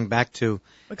actually, we're going back to.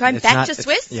 We're going it's back not- to it's-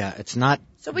 Swiss? Yeah, it's not.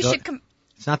 So we the- should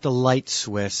It's not the light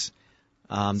Swiss.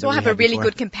 So that we'll we have a had really before.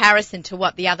 good comparison to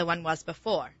what the other one was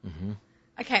before. Mhm.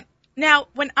 Okay. Now,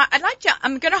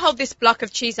 I'm going to hold this block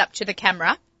of cheese up to the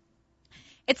camera.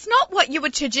 It's not what you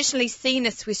would traditionally see in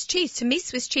a Swiss cheese. To me,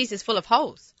 Swiss cheese is full of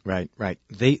holes. Right.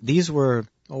 These were.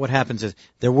 Well, what happens is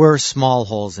there were small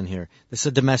holes in here. This is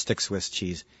a domestic Swiss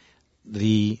cheese.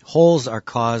 The holes are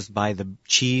caused by the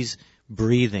cheese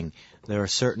breathing. There are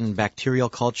certain bacterial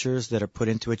cultures that are put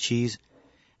into a cheese,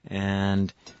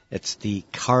 and it's the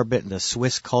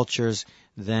Swiss cultures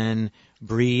then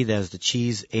breathe as the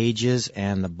cheese ages,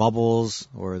 and the bubbles,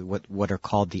 or what are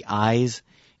called the eyes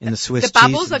in the Swiss The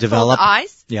bubbles cheese are develop. called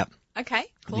eyes? Yep. Okay,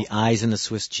 cool. The eyes in the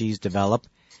Swiss cheese develop,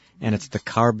 and it's the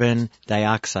carbon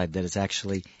dioxide that is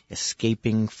actually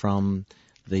escaping from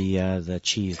the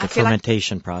cheese, I the feel like-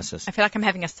 fermentation process. I feel like I'm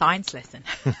having a science lesson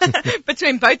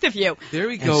between both of you. There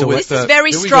we And go. so with This is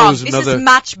very there we strong. go with This another- is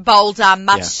much bolder,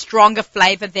 much Yeah. stronger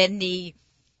flavor than the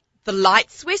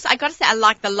light Swiss. I got to say, I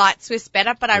like the light Swiss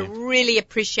better, but I really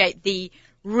appreciate the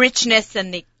richness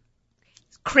and the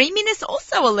creaminess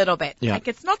also a little bit. Yeah. Like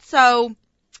it's not so,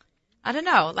 I don't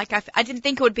know. Like I didn't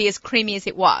think it would be as creamy as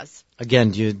it was.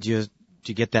 Again, do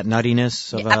you get that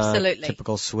nuttiness of Yeah, absolutely. a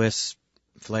typical Swiss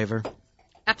flavor?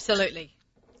 Absolutely.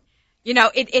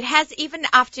 It has, even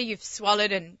after you've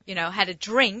swallowed and, had a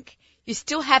drink, you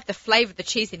still have the flavor of the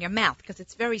cheese in your mouth because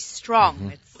it's very strong. Mm-hmm.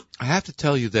 It's I have to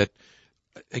tell you that,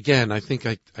 again, I think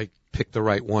I picked the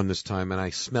right one this time, and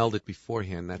I smelled it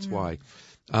beforehand. That's why.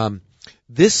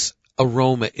 This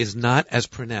aroma is not as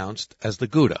pronounced as the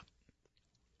Gouda.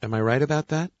 Am I right about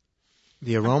that?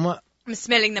 The aroma? I'm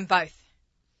smelling them both.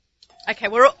 Okay,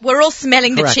 we're all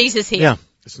smelling Correct. the cheeses here. Yeah.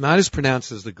 It's not as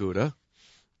pronounced as the Gouda.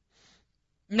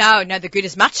 No, the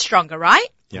Gouda's much stronger, right?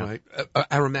 Yeah. Right?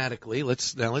 Aromatically,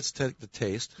 let's take the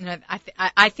taste. No,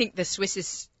 I think the Swiss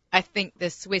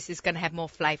is going to have more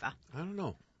flavor. I don't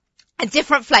know. A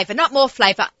different flavor, not more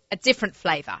flavor, a different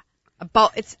flavor.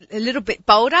 It's a little bit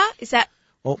bolder. Is that?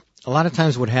 Well, a lot of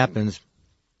times what happens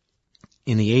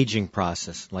in the aging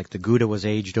process, like the Gouda was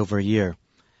aged over a year,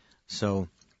 so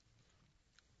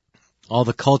all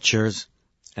the cultures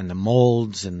and the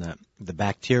molds and the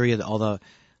bacteria, all the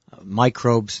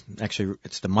microbes, actually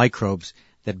it's the microbes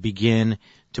that begin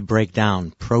to break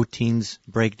down. Proteins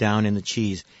break down in the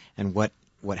cheese, and what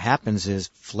happens is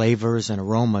flavors and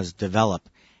aromas develop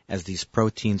as these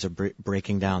proteins are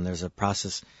breaking down. There's a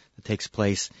process that takes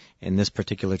place in this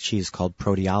particular cheese called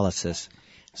proteolysis.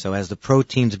 So as the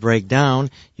proteins break down,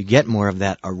 you get more of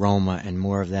that aroma and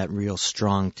more of that real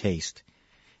strong taste.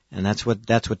 And that's what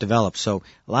develops. So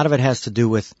a lot of it has to do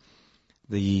with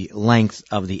the length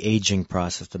of the aging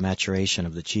process, the maturation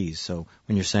of the cheese. So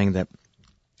when you're saying that,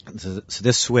 so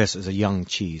this Swiss is a young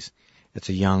cheese. It's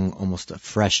a young, almost a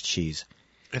fresh cheese.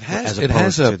 It as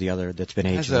opposed to the other that's been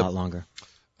aged has a lot longer.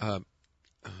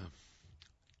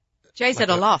 Do Jay's at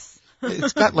a loss.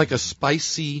 It's got like a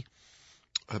spicy,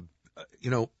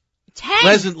 Tang.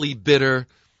 pleasantly bitter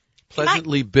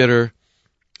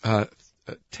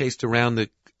taste around the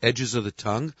edges of the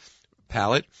tongue,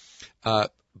 palate,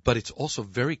 but it's also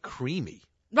very creamy.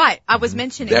 Right, I was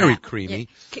mentioning Very that. creamy.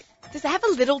 Yeah. Does it have a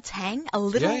little tang? A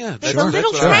little? Yeah, There's sure, a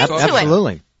little that's what I tang was to talking it.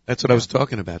 Absolutely. That's what I was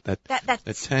talking about, that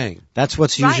That's tang. That's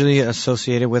what's Right. usually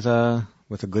associated with a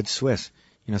good Swiss.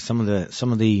 Some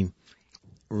of the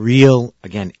real,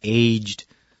 again, aged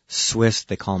Swiss,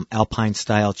 they call them Alpine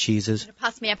style cheeses.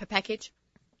 pass me up a package.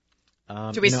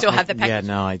 Do we still have the package?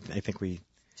 Yeah, no, I think we.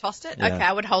 Tossed it? Yeah. Okay,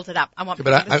 I would hold it up. I want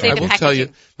But people to see I the will packaging. tell you,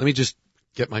 let me just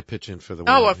get my pitch in for the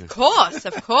Oh, wine of here. course,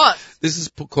 of course. This is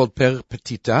called Per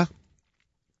Petita.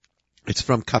 It's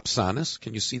from Capsanis.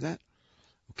 Can you see that?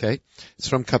 Okay. It's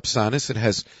from Capsanis. It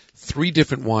has 3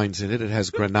 different wines in it. It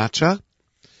has Grenache,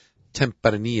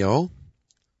 Tempranillo.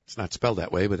 It's not spelled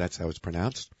that way, but that's how it's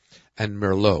pronounced. And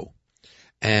Merlot.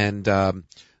 And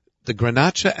the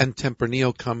Grenache and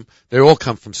Tempranillo they all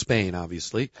come from Spain,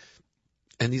 obviously.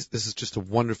 And this is just a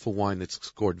wonderful wine that's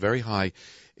scored very high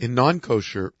in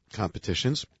non-kosher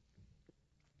competitions.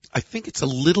 I think it's a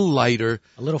little lighter.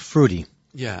 A little fruity.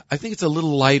 Yeah, I think it's a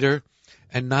little lighter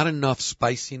and not enough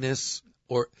spiciness,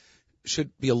 or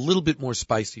should be a little bit more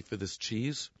spicy for this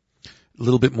cheese. A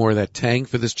little bit more of that tang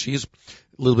for this cheese.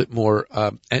 A little bit more,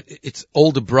 and its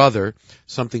older brother,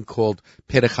 something called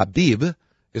Pere Habib,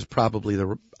 is probably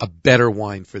a better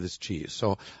wine for this cheese.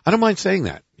 So I don't mind saying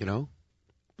that,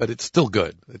 but it's still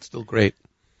good. It's still great.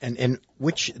 And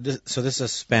so this is a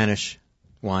Spanish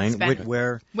wine. Spanish.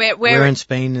 Where Where in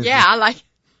Spain is Yeah, I like.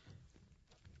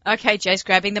 Okay, Jay's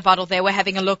grabbing the bottle there. We're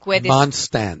having a look where this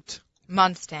Monstant.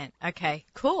 Monstant. Okay,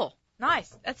 cool,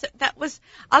 nice. I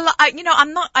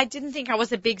didn't think I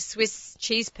was a big Swiss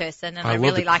cheese person, and I love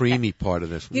really the like creamy part of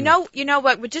this. You know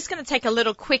what? We're just going to take a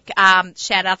little quick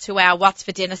shout out to our What's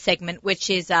for Dinner segment,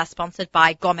 which is sponsored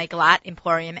by Gourmet Glatt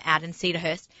Emporium out in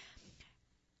Cedarhurst.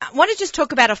 I want to just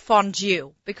talk about a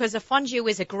fondue, because a fondue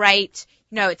is a great,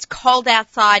 it's cold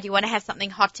outside, you want to have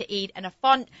something hot to eat, and a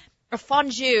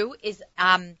fondue is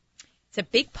it's a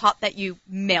big pot that you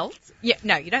melt.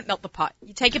 No, you don't melt the pot.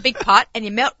 You take a big pot and you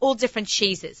melt all different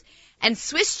cheeses. And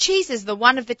Swiss cheese is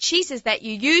one of the cheeses that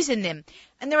you use in them.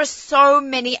 And there are so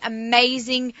many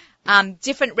amazing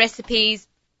different recipes.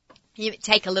 You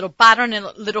take a little butter and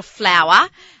a little flour.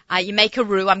 You make a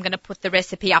roux. I'm going to put the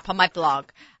recipe up on my blog,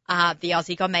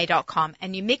 theaussiegourmet.com.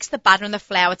 And you mix the butter and the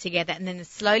flour together, and then it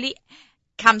slowly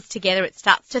comes together. It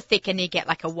starts to thicken. You get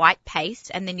like a white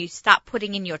paste, and then you start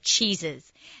putting in your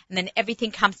cheeses. And then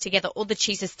everything comes together. All the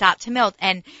cheeses start to melt.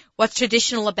 And what's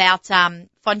traditional about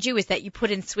fondue is that you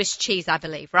put in Swiss cheese, I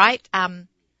believe, right?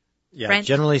 Yeah, French?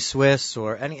 generally Swiss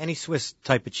or any Swiss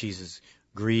type of cheeses.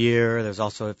 Gruyere. There's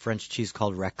also a French cheese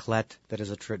called raclette that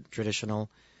is a traditional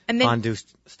fondue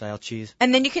style cheese.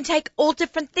 And then you can take all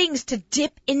different things to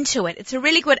dip into it. It's a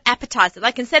really good appetizer.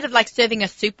 Like instead of like serving a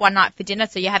soup one night for dinner,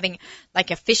 so you're having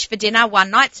like a fish for dinner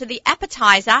one night. So the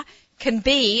appetizer can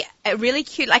be a really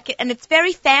cute, and it's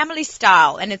very family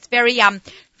style, and it's very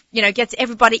gets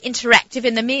everybody interactive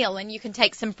in the meal, and you can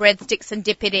take some breadsticks and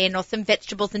dip it in, or some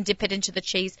vegetables and dip it into the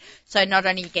cheese. So not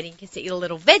only are you getting to eat a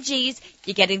little veggies,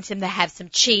 you're getting them to have some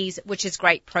cheese, which is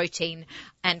great protein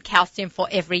and calcium for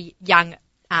every young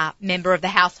member of the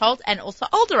household, and also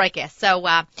older, I guess.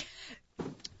 So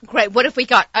great. What have we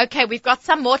got? Okay, we've got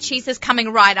some more cheeses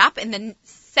coming right up in the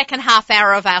second half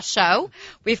hour of our show.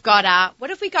 We've got what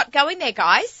have we got going there,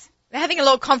 guys? We're having a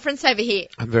little conference over here.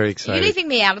 I'm very Are excited. you leaving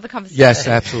me out of the conversation? Yes,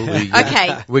 absolutely.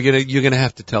 Okay. You're gonna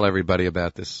have to tell everybody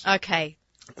about this. Okay.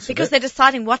 Because they're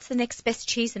deciding what's the next best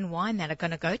cheese and wine that are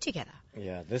going to go together.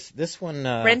 Yeah, this one.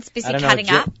 Brent's busy I don't cutting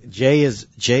know, up. Jay is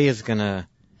gonna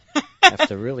have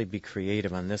to really be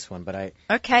creative on this one, but I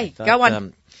thought, go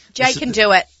on. Jay can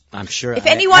do it. I'm sure. If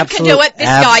anyone can do it, this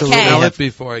guy can. Smell it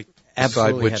before I decide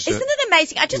Absolutely which. have- Isn't it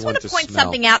amazing? I just you want want to to point smell.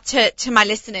 something out to my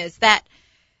listeners, that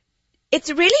it's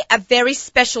really a very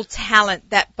special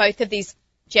talent that both of these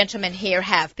gentlemen here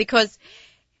have, because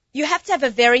you have to have a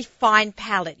very fine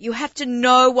palate. You have to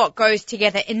know what goes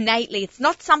together innately. It's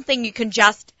not something you can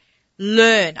just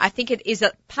learn. I think it is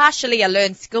partially a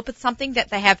learned skill, but something that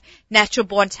they have natural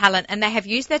born talent, and they have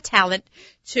used their talent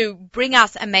to bring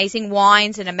us amazing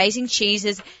wines and amazing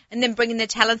cheeses, and then bringing their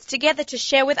talents together to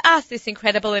share with us this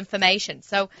incredible information.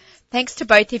 So thanks to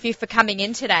both of you for coming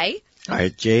in today. All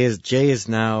right, Jay is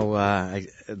now.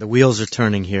 The wheels are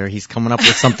turning here. He's coming up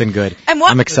with something good. And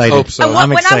what, I'm excited. Let's hope so. And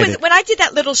I'm excited. when I did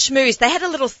that little schmooze, they had a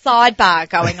little sidebar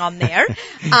going on there.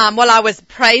 While I was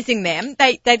praising them,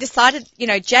 they decided,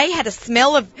 Jay had a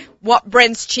smell of what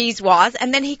Brent's cheese was,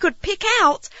 and then he could pick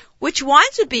out which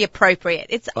wines would be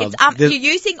appropriate. You're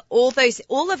using all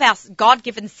of our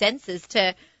God-given senses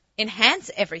to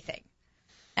enhance everything.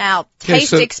 Our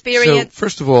taste experience. So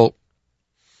first of all,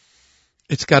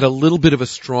 it's got a little bit of a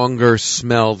stronger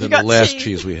smell than the last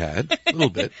cheese we had. A little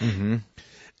bit. Mm-hmm.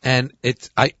 And it's,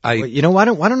 Wait, why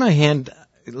don't I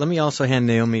let me also hand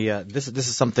Naomi, this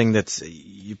is something that's,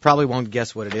 you probably won't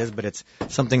guess what it is, but it's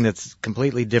something that's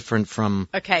completely different from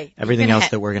everything else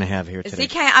that we're going to have here today.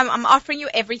 ZK, I'm offering you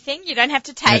everything. You don't have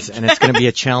to take. And it's going to be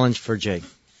a challenge for Jay.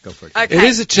 Go for it. Okay. It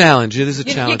is a challenge. You're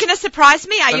going to surprise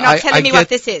me? Are you not telling me what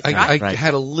this is, right? I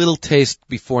had a little taste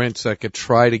beforehand so I could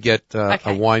try to get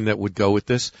a wine that would go with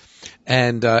this.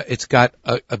 And it's got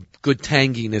a good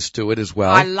tanginess to it as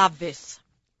well. I love this.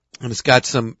 And it's got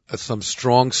some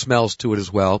strong smells to it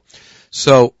as well.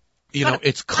 So,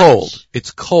 it's cold. It's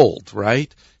cold,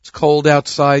 right? It's cold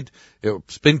outside.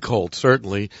 It's been cold,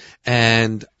 certainly.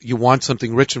 And you want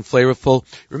something rich and flavorful.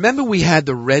 Remember we had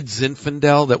the red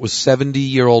Zinfandel that was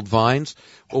 70-year-old vines?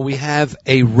 Well, we have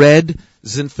a red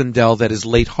Zinfandel that is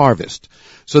late harvest.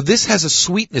 So this has a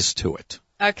sweetness to it.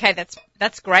 Okay,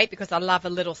 that's great because I love a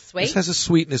little sweet. This has a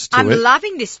sweetness to it. I'm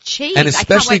loving this cheese. And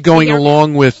especially going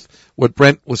along with what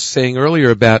Brent was saying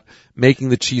earlier about making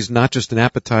the cheese not just an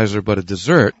appetizer but a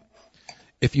dessert.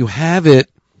 If you have it,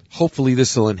 hopefully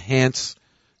this will enhance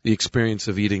the experience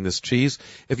of eating this cheese.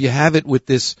 If you have it with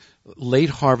this late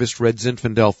harvest red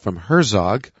Zinfandel from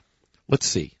Herzog, let's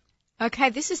see. Okay,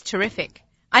 this is terrific.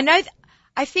 I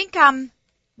think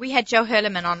we had Joe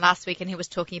Herleman on last week and he was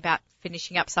talking about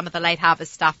finishing up some of the late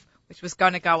harvest stuff, which was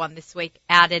going to go on this week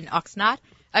out in Oxnard.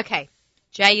 Okay,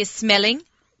 Jay is smelling.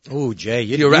 Oh, Jay,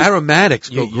 your aromatics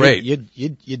go great.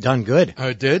 You done good. Oh,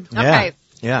 it did? Okay.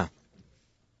 Yeah.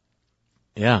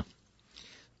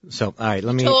 So, all right,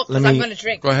 let me I'm going to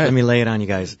drink. Go ahead. Let me lay it on you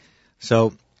guys.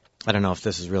 So, I don't know if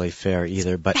this is really fair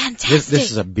either, but Fantastic.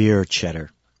 This is a beer cheddar.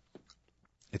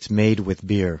 It's made with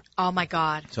beer. Oh my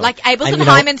God! So, like Abel's and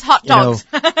Hyman's hot dogs.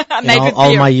 Made with all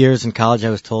beer. my years in college,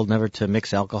 I was told never to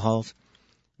mix alcohols,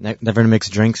 never to mix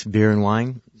drinks, beer and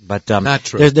wine. But not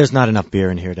true. There's not enough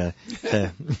beer in here to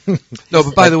No,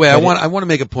 but by the way, I want to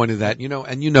make a point of that.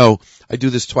 I do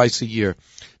this twice a year.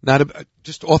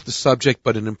 Just off the subject,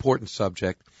 but an important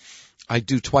subject. I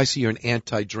do twice a year an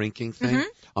anti-drinking thing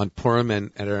on Purim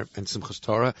and Simchas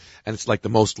Torah, and it's like the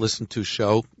most listened to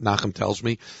show, Nachum tells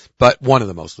me, but one of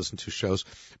the most listened to shows.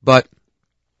 But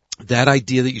that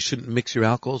idea that you shouldn't mix your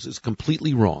alcohols is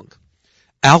completely wrong.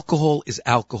 Alcohol is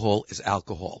alcohol is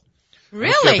alcohol. Really?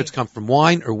 I don't care if it's come from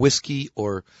wine or whiskey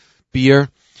or beer.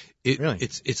 Really?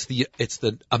 It's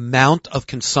the amount of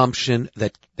consumption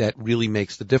that really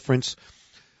makes the difference.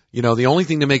 The only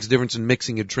thing that makes a difference in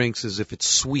mixing your drinks is if it's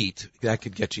sweet. That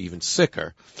could get you even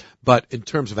sicker. But in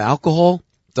terms of alcohol,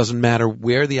 it doesn't matter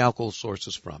where the alcohol source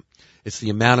is from. It's the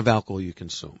amount of alcohol you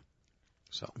consume.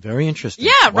 So very interesting.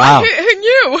 Yeah, wow. Right. Who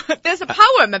knew? There's a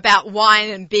poem about wine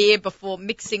and beer before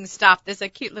mixing stuff. There's a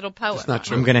cute little poem. It's not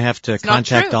true. I'm going to have to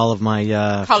contact all of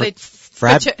my college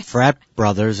frat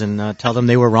brothers and tell them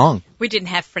they were wrong. We didn't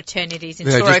have fraternities in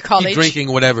Touro College. Keep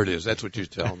drinking whatever it is. That's what you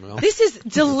tell them. Well. This is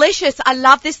delicious. I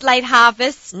love this late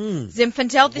harvest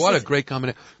Zinfandel. What a great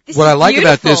combination. What I like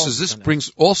about this is this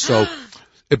brings also,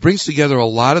 it brings together a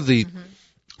lot of the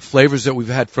flavors that we've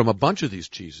had from a bunch of these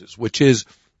cheeses, which is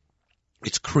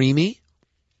it's creamy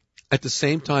at the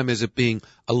same time as it being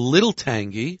a little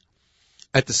tangy,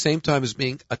 at the same time as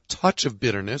being a touch of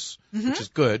bitterness, which is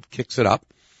good, kicks it up,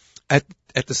 at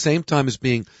the same time as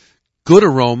being good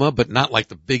aroma, but not like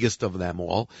the biggest of them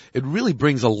all. It really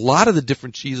brings a lot of the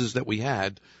different cheeses that we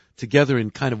had together in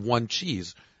kind of one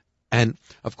cheese. And,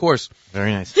 of course,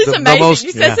 very nice. He's amazing.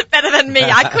 He says it better than me.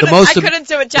 I couldn't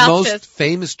do it justice. The most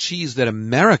famous cheese that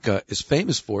America is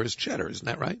famous for is cheddar, isn't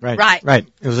that right? Right.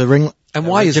 It was a ring. And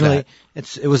why is that?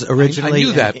 It was originally. I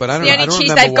knew that, but I don't know. It's the only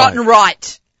cheese they've gotten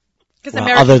right.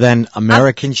 Other than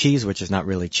American cheese, which is not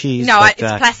really cheese. No, it's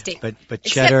plastic. But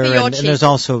cheddar, and there's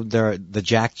also the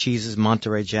Jack cheeses,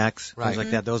 Monterey Jacks, things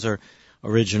like that. Those are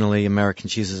originally American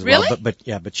cheeses as well.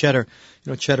 But cheddar,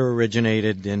 cheddar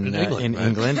originated in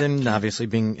England, and obviously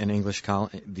being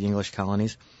the English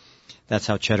colonies, that's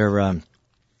how cheddar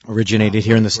originated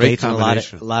here in the States. And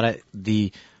a lot of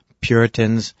the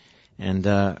Puritans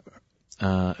and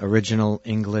original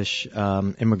English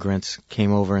immigrants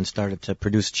came over and started to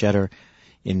produce cheddar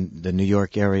in the New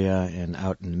York area and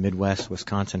out in the Midwest,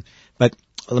 Wisconsin. But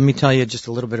let me tell you just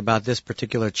a little bit about this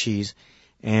particular cheese.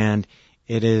 And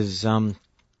it is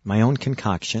my own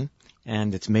concoction,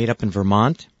 and it's made up in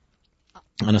Vermont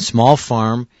on a small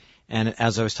farm. And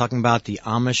as I was talking about the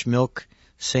Amish milk,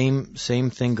 same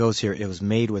thing goes here. It was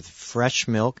made with fresh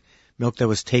milk that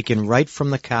was taken right from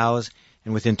the cows,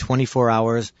 and within 24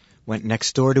 hours went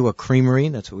next door to a creamery.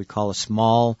 That's what we call a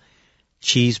small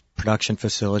cheese production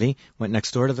facility. Went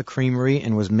next door to the creamery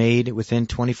and was made within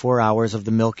 24 hours of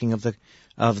the milking of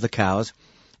the cows.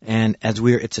 And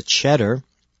it's a cheddar.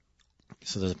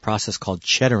 So there's a process called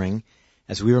cheddaring.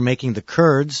 As we were making the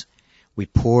curds, we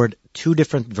poured 2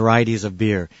 different varieties of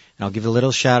beer. And I'll give a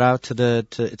little shout out to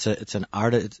it's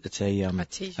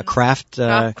a craft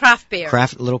beer.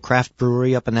 Little craft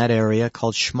brewery up in that area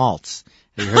called Schmaltz.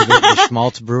 Have you heard of the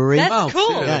Schmaltz Brewery? That's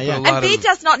cool. Yeah. And beer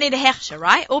does not need a Hechsher,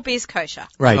 right? All beer is kosher.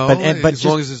 Right, No, but as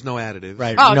long as there's no additives.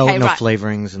 Right, Oh, no okay, right.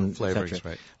 flavorings and Flavorings, et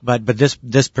cetera. right. But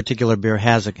this particular beer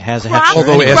has a Craft- Hechsher.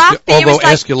 Although Craft beer is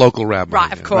ask your local rabbi.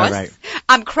 Right, of course.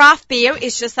 Right. Craft beer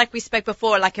is just like we spoke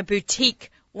before, like a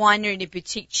boutique winery and a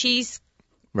boutique cheese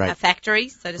factory,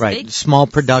 so to speak. Right, small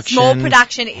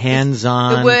production,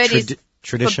 hands-on, the word is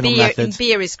traditional for beer, methods. And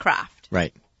beer is craft.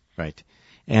 Right.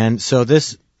 And so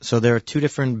there are 2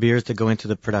 different beers that go into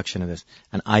the production of this.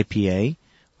 An IPA,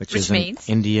 which is means?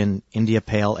 an India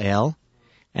Pale Ale,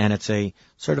 and it's a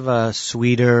sort of a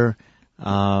sweeter,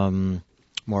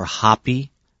 more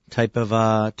hoppy type of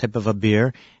a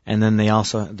beer. And then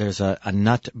there's a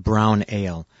nut brown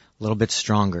ale, a little bit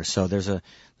stronger. So there's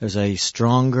a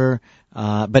stronger,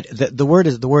 but the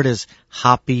word is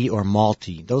hoppy or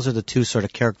malty. Those are the 2 sort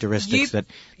of characteristics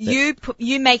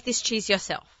You make this cheese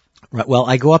yourself. Right. Well,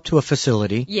 I go up to a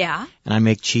facility. Yeah. And I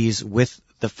make cheese with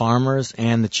the farmers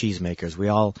and the cheesemakers.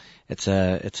 It's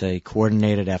a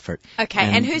coordinated effort. Okay.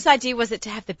 And whose idea was it to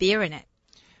have the beer in it?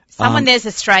 Someone there's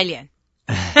Australian.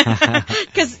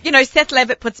 Because, Seth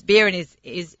Levitt puts beer in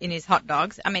his hot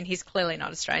dogs. I mean, he's clearly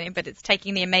not Australian, but it's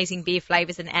taking the amazing beer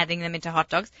flavors and adding them into hot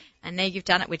dogs. And now you've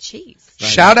done it with cheese. Right.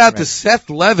 Shout out to Seth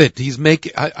Levitt. He's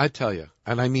making, I tell you,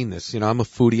 and I mean this, I'm a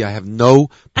foodie. I have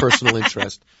no personal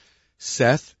interest.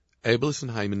 Seth Abelson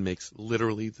Hyman makes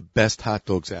literally the best hot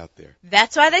dogs out there.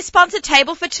 That's why they sponsor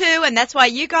Table for Two, and that's why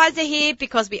you guys are here,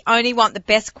 because we only want the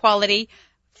best quality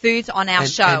foods on our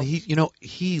show. And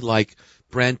he like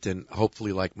Brent and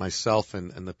hopefully like myself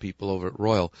and the people over at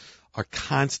Royal are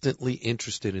constantly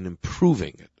interested in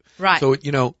improving it. Right. So,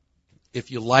 if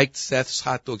you liked Seth's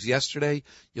hot dogs yesterday,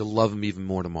 you'll love them even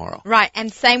more tomorrow. Right, and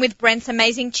same with Brent's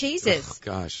amazing cheeses. Oh,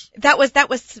 gosh. That was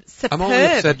superb. I'm only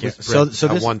upset with Brent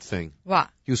so one thing. What?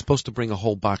 He was supposed to bring a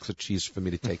whole box of cheese for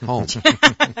me to take home.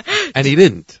 And he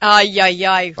didn't.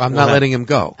 Ay. I'm not letting him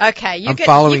go. Okay, you I'm can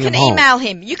following him home. email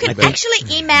him. You can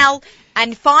actually email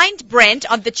and find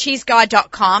Brent on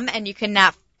thecheeseguy.com, and you can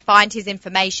find his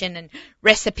information and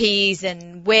recipes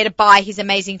and where to buy his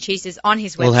amazing cheeses on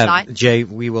his website.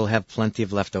 We will have plenty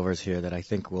of leftovers here that I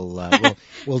think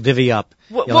we'll divvy up.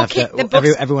 We'll keep the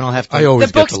books. Everyone will have to. I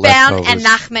always the books get the bound leftovers. and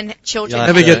Nachman children. I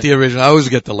never get the original. I always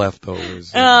get the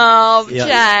leftovers. Oh, Yeah.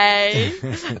 Jay.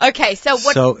 Okay, so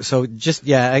what? So just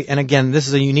and again, this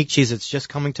is a unique cheese. It's just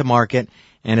coming to market,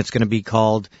 and it's going to be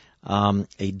called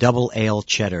a double ale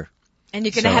cheddar. And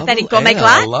you're going to have that in Gourmet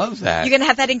Glatt? I love that. You're going to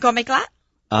have that in Gourmet Glatt?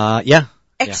 Yeah.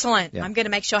 Excellent. Yeah. I'm going to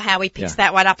make sure Howie picks Yeah.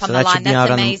 that one up on So the that line. should be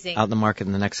That's out amazing. out in the market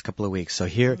in the next couple of weeks. So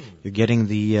here you're getting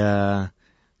the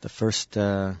first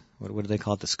what do they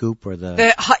call it? The scoop or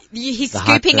He's the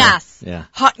scooping hot, us. Yeah.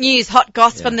 Hot news, hot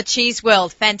goss Yeah. from the cheese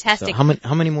world. Fantastic. So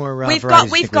how many more we've varieties got do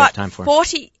you think we have time for?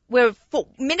 40. We're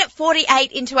minute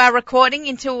 48 into our recording,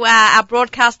 into our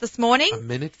broadcast this morning. A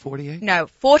minute 48? No,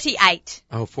 48.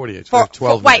 Oh, 48. So we have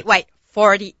 12 minutes. Wait.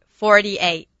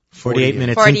 48. 48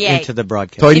 minutes 48. into the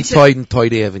broadcast.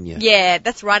 Toyd Avenue. Yeah,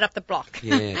 that's right up the block.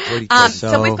 Yeah,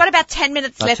 So we've got about 10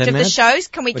 minutes About left 10 of minutes? the shows.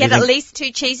 Can we What do get you at think? least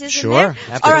 2 cheeses Sure, in there?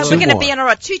 absolutely. All right, we're going to Two be more.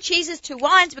 on 2 cheeses, 2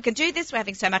 wines. We can do this. We're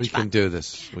having so much We fun. can do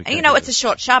this. And it's a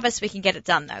short Shabbos. We can get it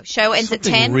done though. Show ends at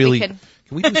 10. Really, Can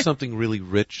we do something really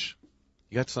rich?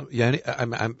 You got some? Yeah, I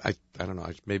don't know.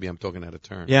 Maybe I'm talking out of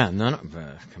turn. Yeah, no,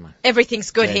 come on.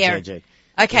 everything's good here. Jay.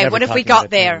 Okay, Never what have we talking got about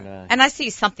there? turn, And I see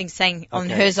something saying on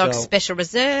Okay, Herzog's so- Special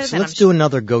Reserve. So and let's do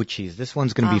another goat cheese. This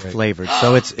one's going to be Okay. flavored.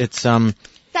 So it's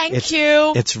Thank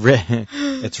you. It's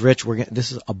rich.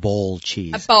 This is a bowl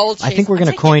cheese. A bowl cheese. I think we're I'm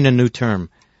going to coin a new term.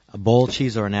 A bowl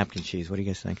cheese or a napkin cheese. What do you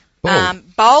guys think?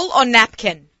 Bowl or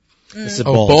napkin? This is a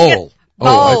Oh, bowl. bowl. Oh,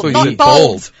 I thought you not said bold.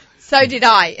 bold. So did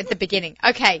I at the beginning.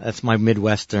 Okay, That's my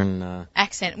Midwestern.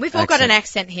 accent. We've all got an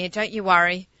accent here. Don't you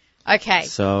worry. Okay.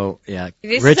 So yeah,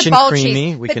 This rich is a and bowl creamy.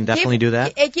 cheese. We But can definitely do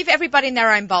that. Give everybody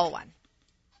their own bowl one.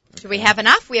 Do we have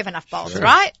enough? We have enough bowls, Sure.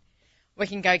 right? We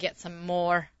can go get some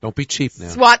more. Don't be cheap now.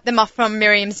 Swipe them off from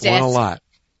Miriam's I want a desk. lot.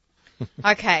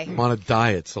 Okay. I'm on a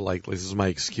diet, so like this is my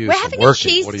excuse. We're I'm having working.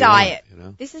 a cheese What do you want, diet. you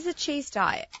know? This is a cheese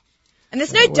diet. And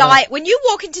there's no diet. When you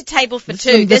walk into table for This two,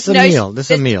 is there's a no meal.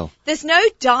 This is a meal. There's no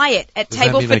diet at Does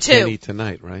table that mean for I can't two. eat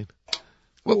tonight, right?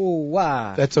 Oh,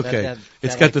 wow. That's okay.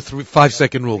 It's that got the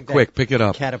 5-second rule. think that Quick, pick it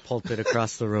up. catapulted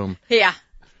across the room. Here,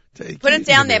 put it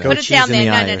down there. Go Put it cheese down in there. the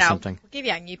eye No, or no, no. something. We'll give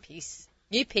you a new piece.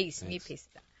 New piece.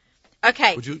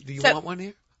 Okay. Do you so- want one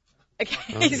here? Okay,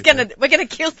 Okay. we're gonna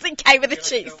kill ZK with the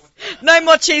cheese. No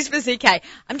more cheese for ZK.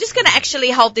 I'm just gonna actually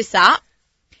hold this up.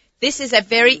 This is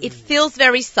it feels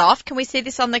very soft. Can we see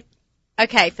this on the,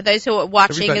 okay, for those who are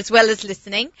watching Everybody- as well as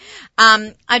listening.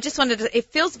 I just wanted to, it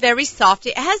feels very soft.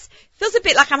 It feels a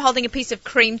bit like I'm holding a piece of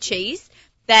cream cheese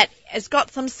that has got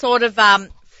some sort of,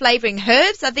 flavoring.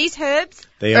 Herbs? Are these herbs?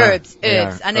 They are. Herbs. They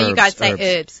Herbs. are. I know you Herbs, guys say herbs.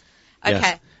 herbs. Okay.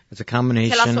 Yes. It's a Tell us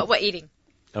combination what we're eating.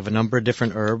 of a number of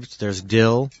different herbs. There's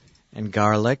dill and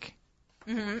garlic,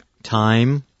 Mm-hmm.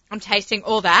 thyme. I'm tasting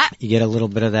all that. You get a little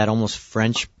bit of that almost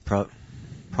French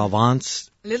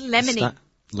Provence. A little lemony.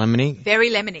 Lemony. Very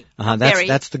lemony.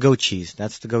 That's the goat cheese.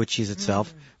 That's the goat cheese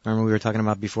itself. Remember we were talking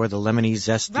about before the lemony,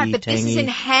 zesty, Right, but tangy. this is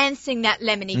enhancing that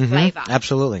lemony Mhm, flavor.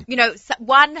 Absolutely. You know,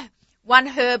 one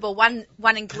herb or one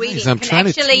ingredient Guys, I'm can trying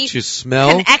actually to teach you smell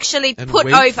can actually and put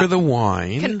wait over for the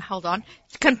wine.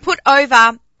 can put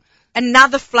over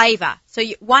another flavor. So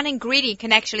one ingredient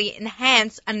can actually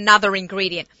enhance another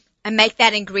ingredient and make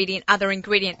that other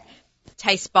ingredient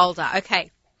taste bolder.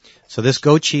 Okay, So this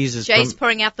goat cheese is Jay's from,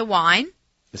 pouring out the wine.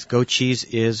 this goat cheese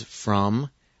is from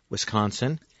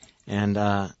Wisconsin, and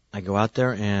I go out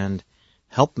there and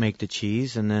help make the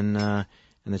cheese, and then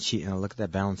the cheese. Look at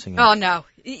that balancing Oh out. no,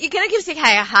 you're gonna give ZK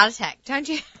a heart attack, don't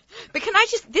you? But can I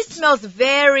just? This smells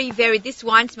very, very. This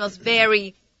wine smells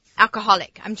very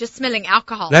alcoholic. I'm just smelling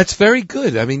alcohol. That's very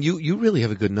good. I mean, you really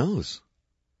have a good nose.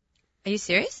 Are you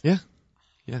serious? Yeah.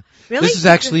 Really? This is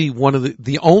actually one of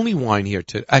the only wine here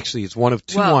actually it's one of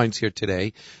two Whoa. wines here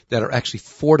today that are actually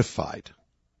fortified.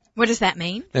 What does that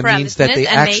mean? That for our means that they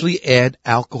listeners and me? actually add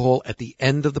alcohol at the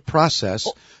end of the process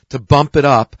to bump it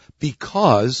up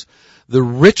because the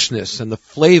richness and the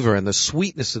flavor and the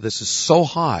sweetness of this is so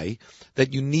high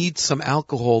that you need some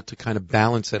alcohol to kind of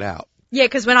balance it out. Yeah,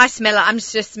 because when I smell it, I'm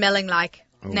just smelling like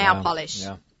nail wow. polish.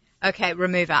 Yeah. Okay,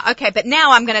 remover. Okay, but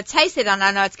now I'm going to taste it, and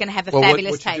I know it's going to have a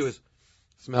fabulous what you do taste. is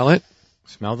smell it,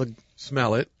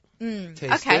 Smell it. taste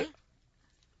Okay. it,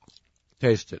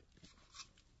 taste it.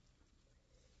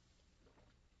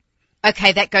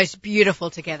 Okay, that goes beautiful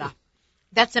together.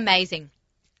 That's amazing.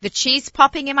 The cheese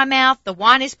popping in my mouth, the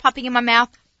wine is popping in my mouth.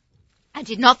 I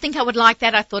did not think I would like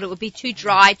that. I thought it would be too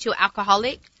dry, too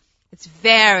alcoholic. It's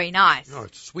very nice. No,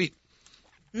 it's sweet.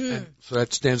 And so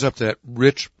that stands up to that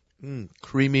rich,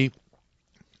 creamy,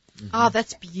 Oh,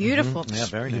 that's beautiful. Yeah,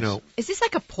 very nice. you know. Is this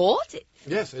like a port?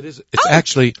 Yes, it is. It's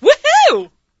actually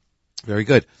Woohoo! very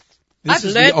good. This I've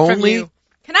is learned the only, from you.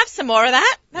 Can I have some more of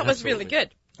that? That was really Absolutely.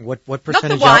 good. What Not the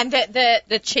percentage? wine,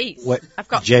 the cheese. What I've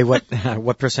got Jay?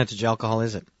 What percentage alcohol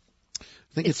is it? I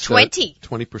think It's it's 20.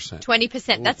 20%.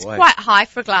 20%. That's boy. quite high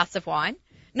for a glass of wine.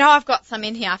 No, I've got some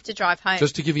in here. I have to drive home.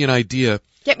 Just to give you an idea,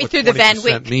 Get me what through the Van 20%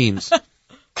 Wyck. means.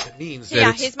 It means that Here,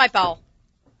 it's, here's my bowl.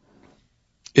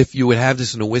 if you would have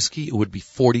this in a whiskey, it would be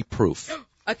 40 proof.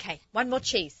 Okay, one more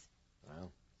cheese. Wow.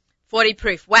 40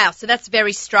 proof. Wow, so that's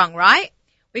very strong, right?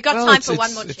 We got time for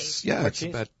one more cheese. Yeah, More it's cheese?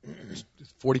 about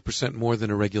 40% more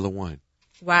than a regular wine.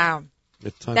 Wow.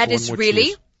 It's time That for one is more really,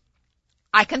 cheese.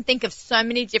 I can think of so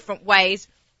many different ways.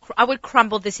 I would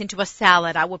crumble this into a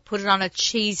salad. I would put it on a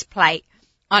cheese plate,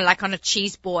 on a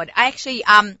cheese board. I actually,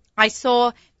 I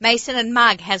saw Mason and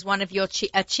Mug has one of your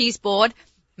a cheese board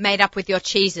made up with your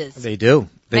cheeses. They do.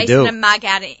 They Mason do. and Mug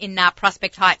out in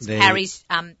Prospect Heights They- carries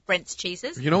Brent's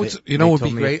cheeses. You know, They- you know they what would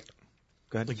told be me- great?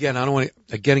 Go ahead. Again, I don't want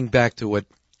to, getting back to what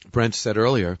Brent said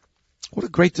earlier, what a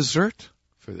great dessert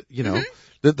for,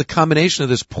 the combination of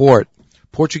this port,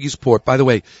 Portuguese port. By the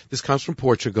way, this comes from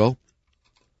Portugal.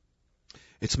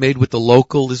 It's made with the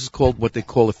local, this is called what they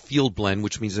call a field blend,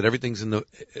 which means that everything's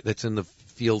that's in the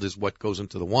field is what goes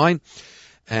into the wine.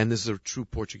 And this is a true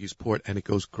Portuguese port, and it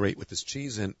goes great with this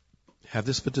cheese, and have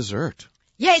this for dessert.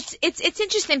 Yeah, it's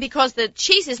interesting because the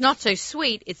cheese is not so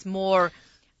sweet. It's more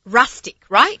rustic,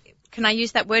 right? Can I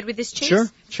use that word with this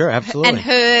cheese? Sure, absolutely. And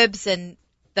herbs and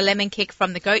the lemon kick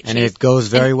from the goat cheese. And it goes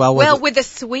very well with it. with the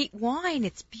sweet wine.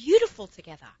 It's beautiful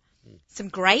together. Some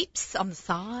grapes on the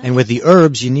side. And with the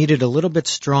herbs, you needed a little bit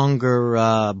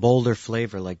stronger, bolder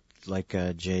flavor, like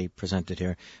Jay presented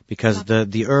here, because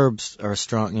the herbs are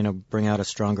strong. Bring out a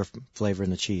stronger flavor in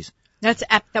the cheese.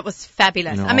 That was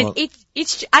fabulous. You know, I mean,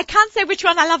 each, I can't say which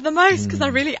one I love the most because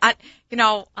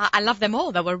I love them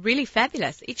all. They were really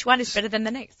fabulous. Each one is better than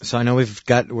the next. So I know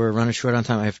we're running short on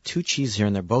time. I have 2 cheeses here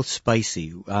and they're both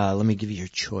spicy. Let me give you your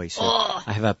choice. Oh.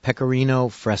 I have a Pecorino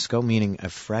Fresco, meaning a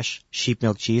fresh sheep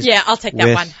milk cheese. Yeah, I'll take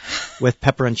that one. With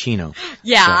pepperoncino.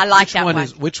 Yeah, So, I like that one.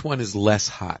 Which one is less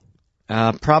hot?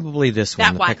 Probably this one.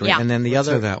 That the one, Pecorino. yeah. And then the Let's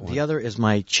other, do that one. the other is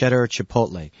my cheddar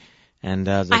chipotle. And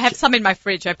I have some in my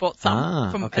fridge. I bought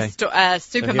some from okay. a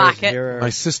supermarket.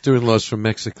 My sister-in-law's from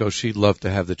Mexico. She'd love to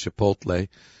have the chipotle.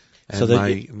 And So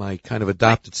my kind of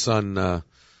adopted son,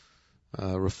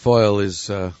 Rafael, is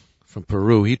from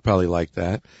Peru. He'd probably like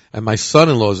that. And my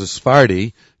son-in-law is a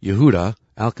Sephardi, Yehuda.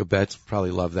 Alcabet's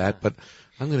probably love that. But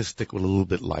I'm going to stick with a little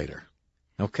bit lighter.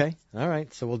 Okay. All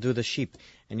right. So we'll do the sheep.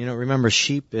 And remember,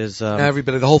 sheep is...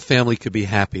 Everybody, the whole family could be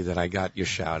happy that I got your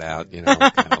shout out, kind of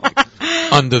like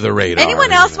under the radar.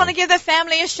 Anyone else want to give their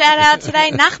family a shout out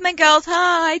today? Nachman girls,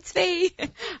 hi, it's me.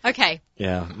 Okay.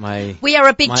 Yeah, we are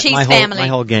a big cheese family. My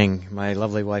whole gang. My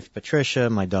lovely wife Patricia,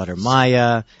 my daughter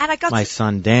Maya, and I got my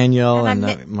son Daniel,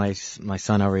 and my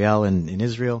son Ariel in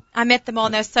Israel. I met them all,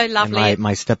 and they're so lovely. And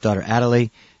my stepdaughter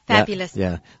Adelie. Fabulous.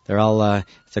 Yeah, they're all.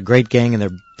 It's a great gang,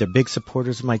 and they're big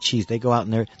supporters of my cheese. They go out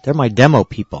and they're my demo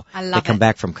people. I love it. They come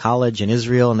back from college in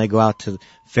Israel, and they go out to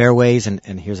fairways.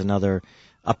 And here's another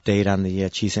update on the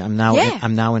cheese. I'm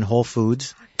now in Whole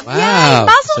Foods. Wow. Yay,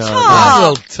 Mazel tov.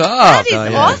 Mazel tov. That is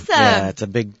awesome. Yeah, it's a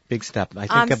big step. I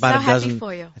think I'm about so a dozen. happy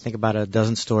for you. I think about a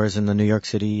dozen stores in the New York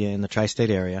City in the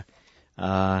tri-state area.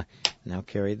 Now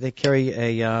carry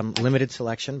a limited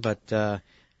selection, but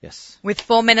yes. With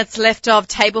 4 minutes left of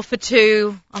Table for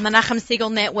Two on the Nachum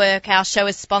Segal Network, our show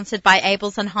is sponsored by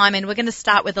Abels and Hyman. We're going to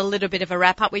start with a little bit of a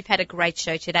wrap-up. We've had a great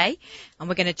show today, and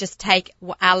we're going to just take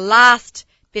our last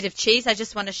bit of cheese. I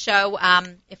just want to show,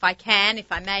 if I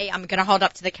may, I'm going to hold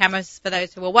up to the cameras for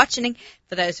those who are watching.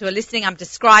 For those who are listening, I'm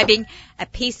describing a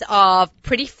piece of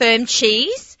pretty firm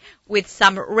cheese with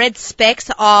some red specks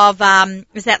of,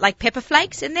 is that like pepper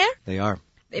flakes in there? They are.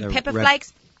 Pepper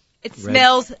flakes. It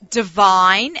smells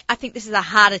divine. I think this is a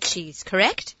harder cheese,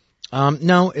 correct?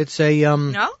 No, it's a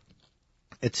No?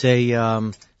 It's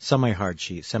a semi-hard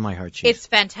cheese. It's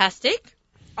fantastic.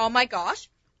 Oh my gosh.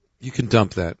 You can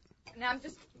dump that. Now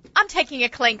I'm taking a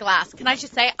clean glass. Can I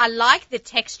just say I like the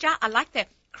texture. I like the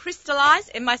crystallized.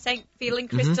 Am I feeling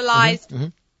crystallized? Mm-hmm.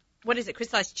 What is it?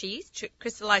 Crystallized cheese?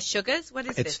 Crystallized sugars? What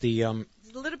is it's this? The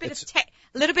There's a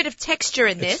little bit of texture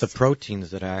in this. It's the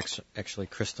proteins that are actually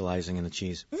crystallizing in the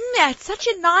cheese. Yeah, it's such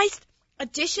a nice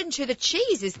addition to the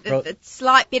cheese. Is the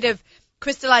slight bit of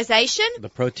crystallization? The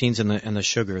proteins and the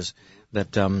sugars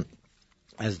that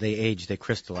as they age they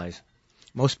crystallize.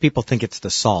 Most people think it's the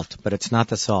salt, but it's not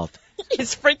the salt.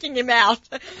 It's freaking him out.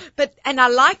 And I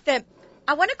like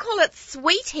I want to call it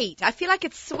sweet heat. I feel like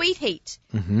it's sweet heat,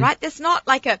 right? There's not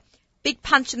like a big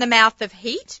punch in the mouth of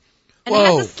heat, and it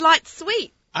has a slight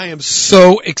sweet. I am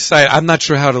so excited. I'm not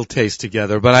sure how it'll taste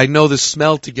together, but I know the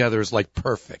smell together is like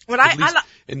perfect. At least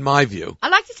in my view. I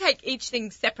like to take each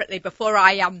thing separately before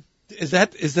I Is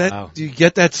that? Wow. Do you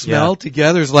get that smell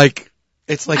together? It's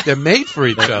like they're made for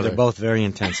each other. They're both very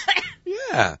intense.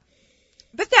 Yeah.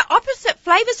 But they're opposite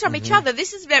flavors from each other.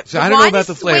 This is very. So I don't know about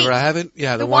the flavor. I haven't.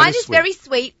 Yeah, the wine is very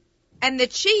sweet, and the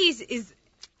cheese is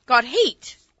got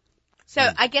heat. So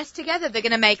I guess together they're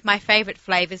going to make my favorite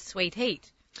flavors sweet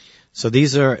heat. So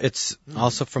it's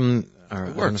also from I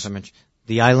don't know if I mentioned,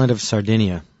 the island of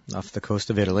Sardinia off the coast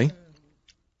of Italy.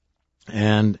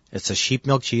 And it's a sheep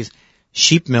milk cheese.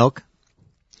 Sheep milk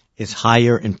is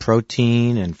higher in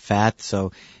protein and fat,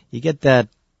 so you get that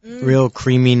real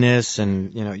creaminess,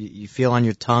 and you feel on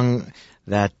your tongue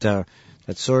that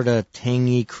sort of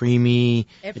tangy, creamy.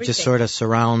 Everything. It just sort of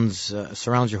surrounds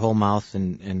your whole mouth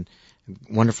and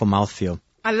wonderful mouthfeel.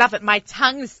 I love it. My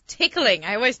tongue's tickling.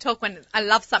 I always talk when I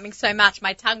love something so much,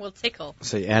 my tongue will tickle.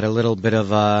 So you add a little bit of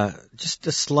just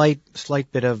a slight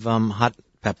bit of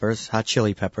hot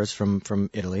chili peppers from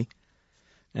Italy,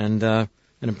 and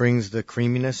it brings the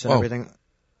creaminess and everything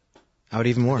out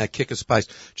even more. That kick of spice.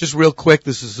 Just real quick,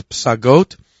 this is a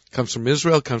psagot. Comes from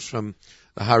Israel. Comes from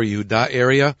the Har Yehuda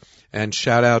area. And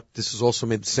shout out, this is also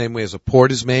made the same way as a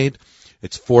port is made.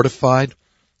 It's fortified.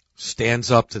 Stands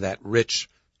up to that rich,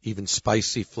 even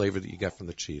spicy flavor that you get from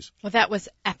the cheese. Well, that was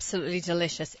absolutely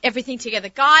delicious. Everything together.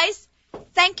 Guys,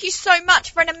 thank you so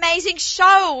much for an amazing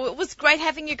show. It was great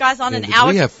having you guys on. Did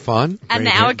we have fun? An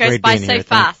hour goes by so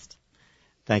fast.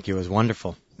 Thank you. It was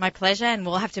wonderful. My pleasure, and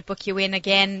we'll have to book you in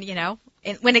again,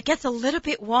 when it gets a little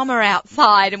bit warmer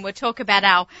outside, and we'll talk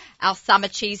about our summer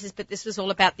cheeses, but this was all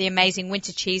about the amazing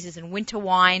winter cheeses and winter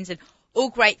wines and all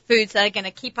great foods that are going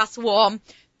to keep us warm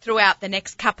throughout the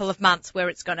next couple of months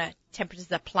where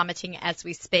temperatures are plummeting as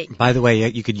we speak. By the way,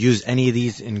 you could use any of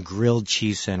these in grilled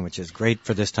cheese sandwiches. Great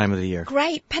for this time of the year.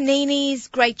 Great paninis,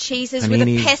 great cheeses with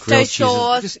a pesto grilled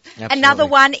sauce. cheeses. Another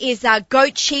one is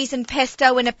goat cheese and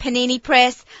pesto in a panini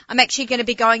press. I'm actually going to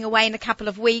be going away in a couple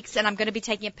of weeks, and I'm going to be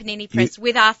taking a panini press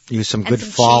with us. Use some and good some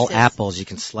fall cheeses. apples. You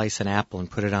can slice an apple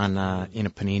and put it on in a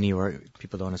panini, or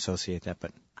people don't associate that,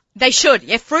 but They should.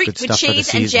 Yeah, fruit Good with stuff for the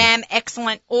cheese and season. jam,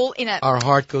 excellent, all in it. Our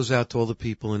heart goes out to all the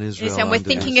people in Israel. Yes, and we're under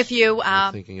thinking this. of you.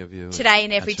 We're thinking of you. Today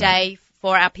and every That's right. day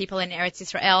for our people in Eretz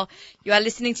Israel. You are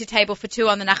listening to Table for Two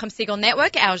on the Nachum Segal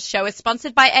Network. Our show is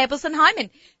sponsored by Abels and Hyman.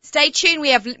 Stay tuned. We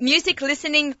have music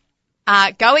listening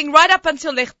going right up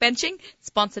until Lech Benching,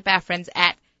 sponsored by our friends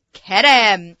at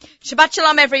Kerem. Shabbat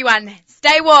Shalom, everyone.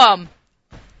 Stay warm.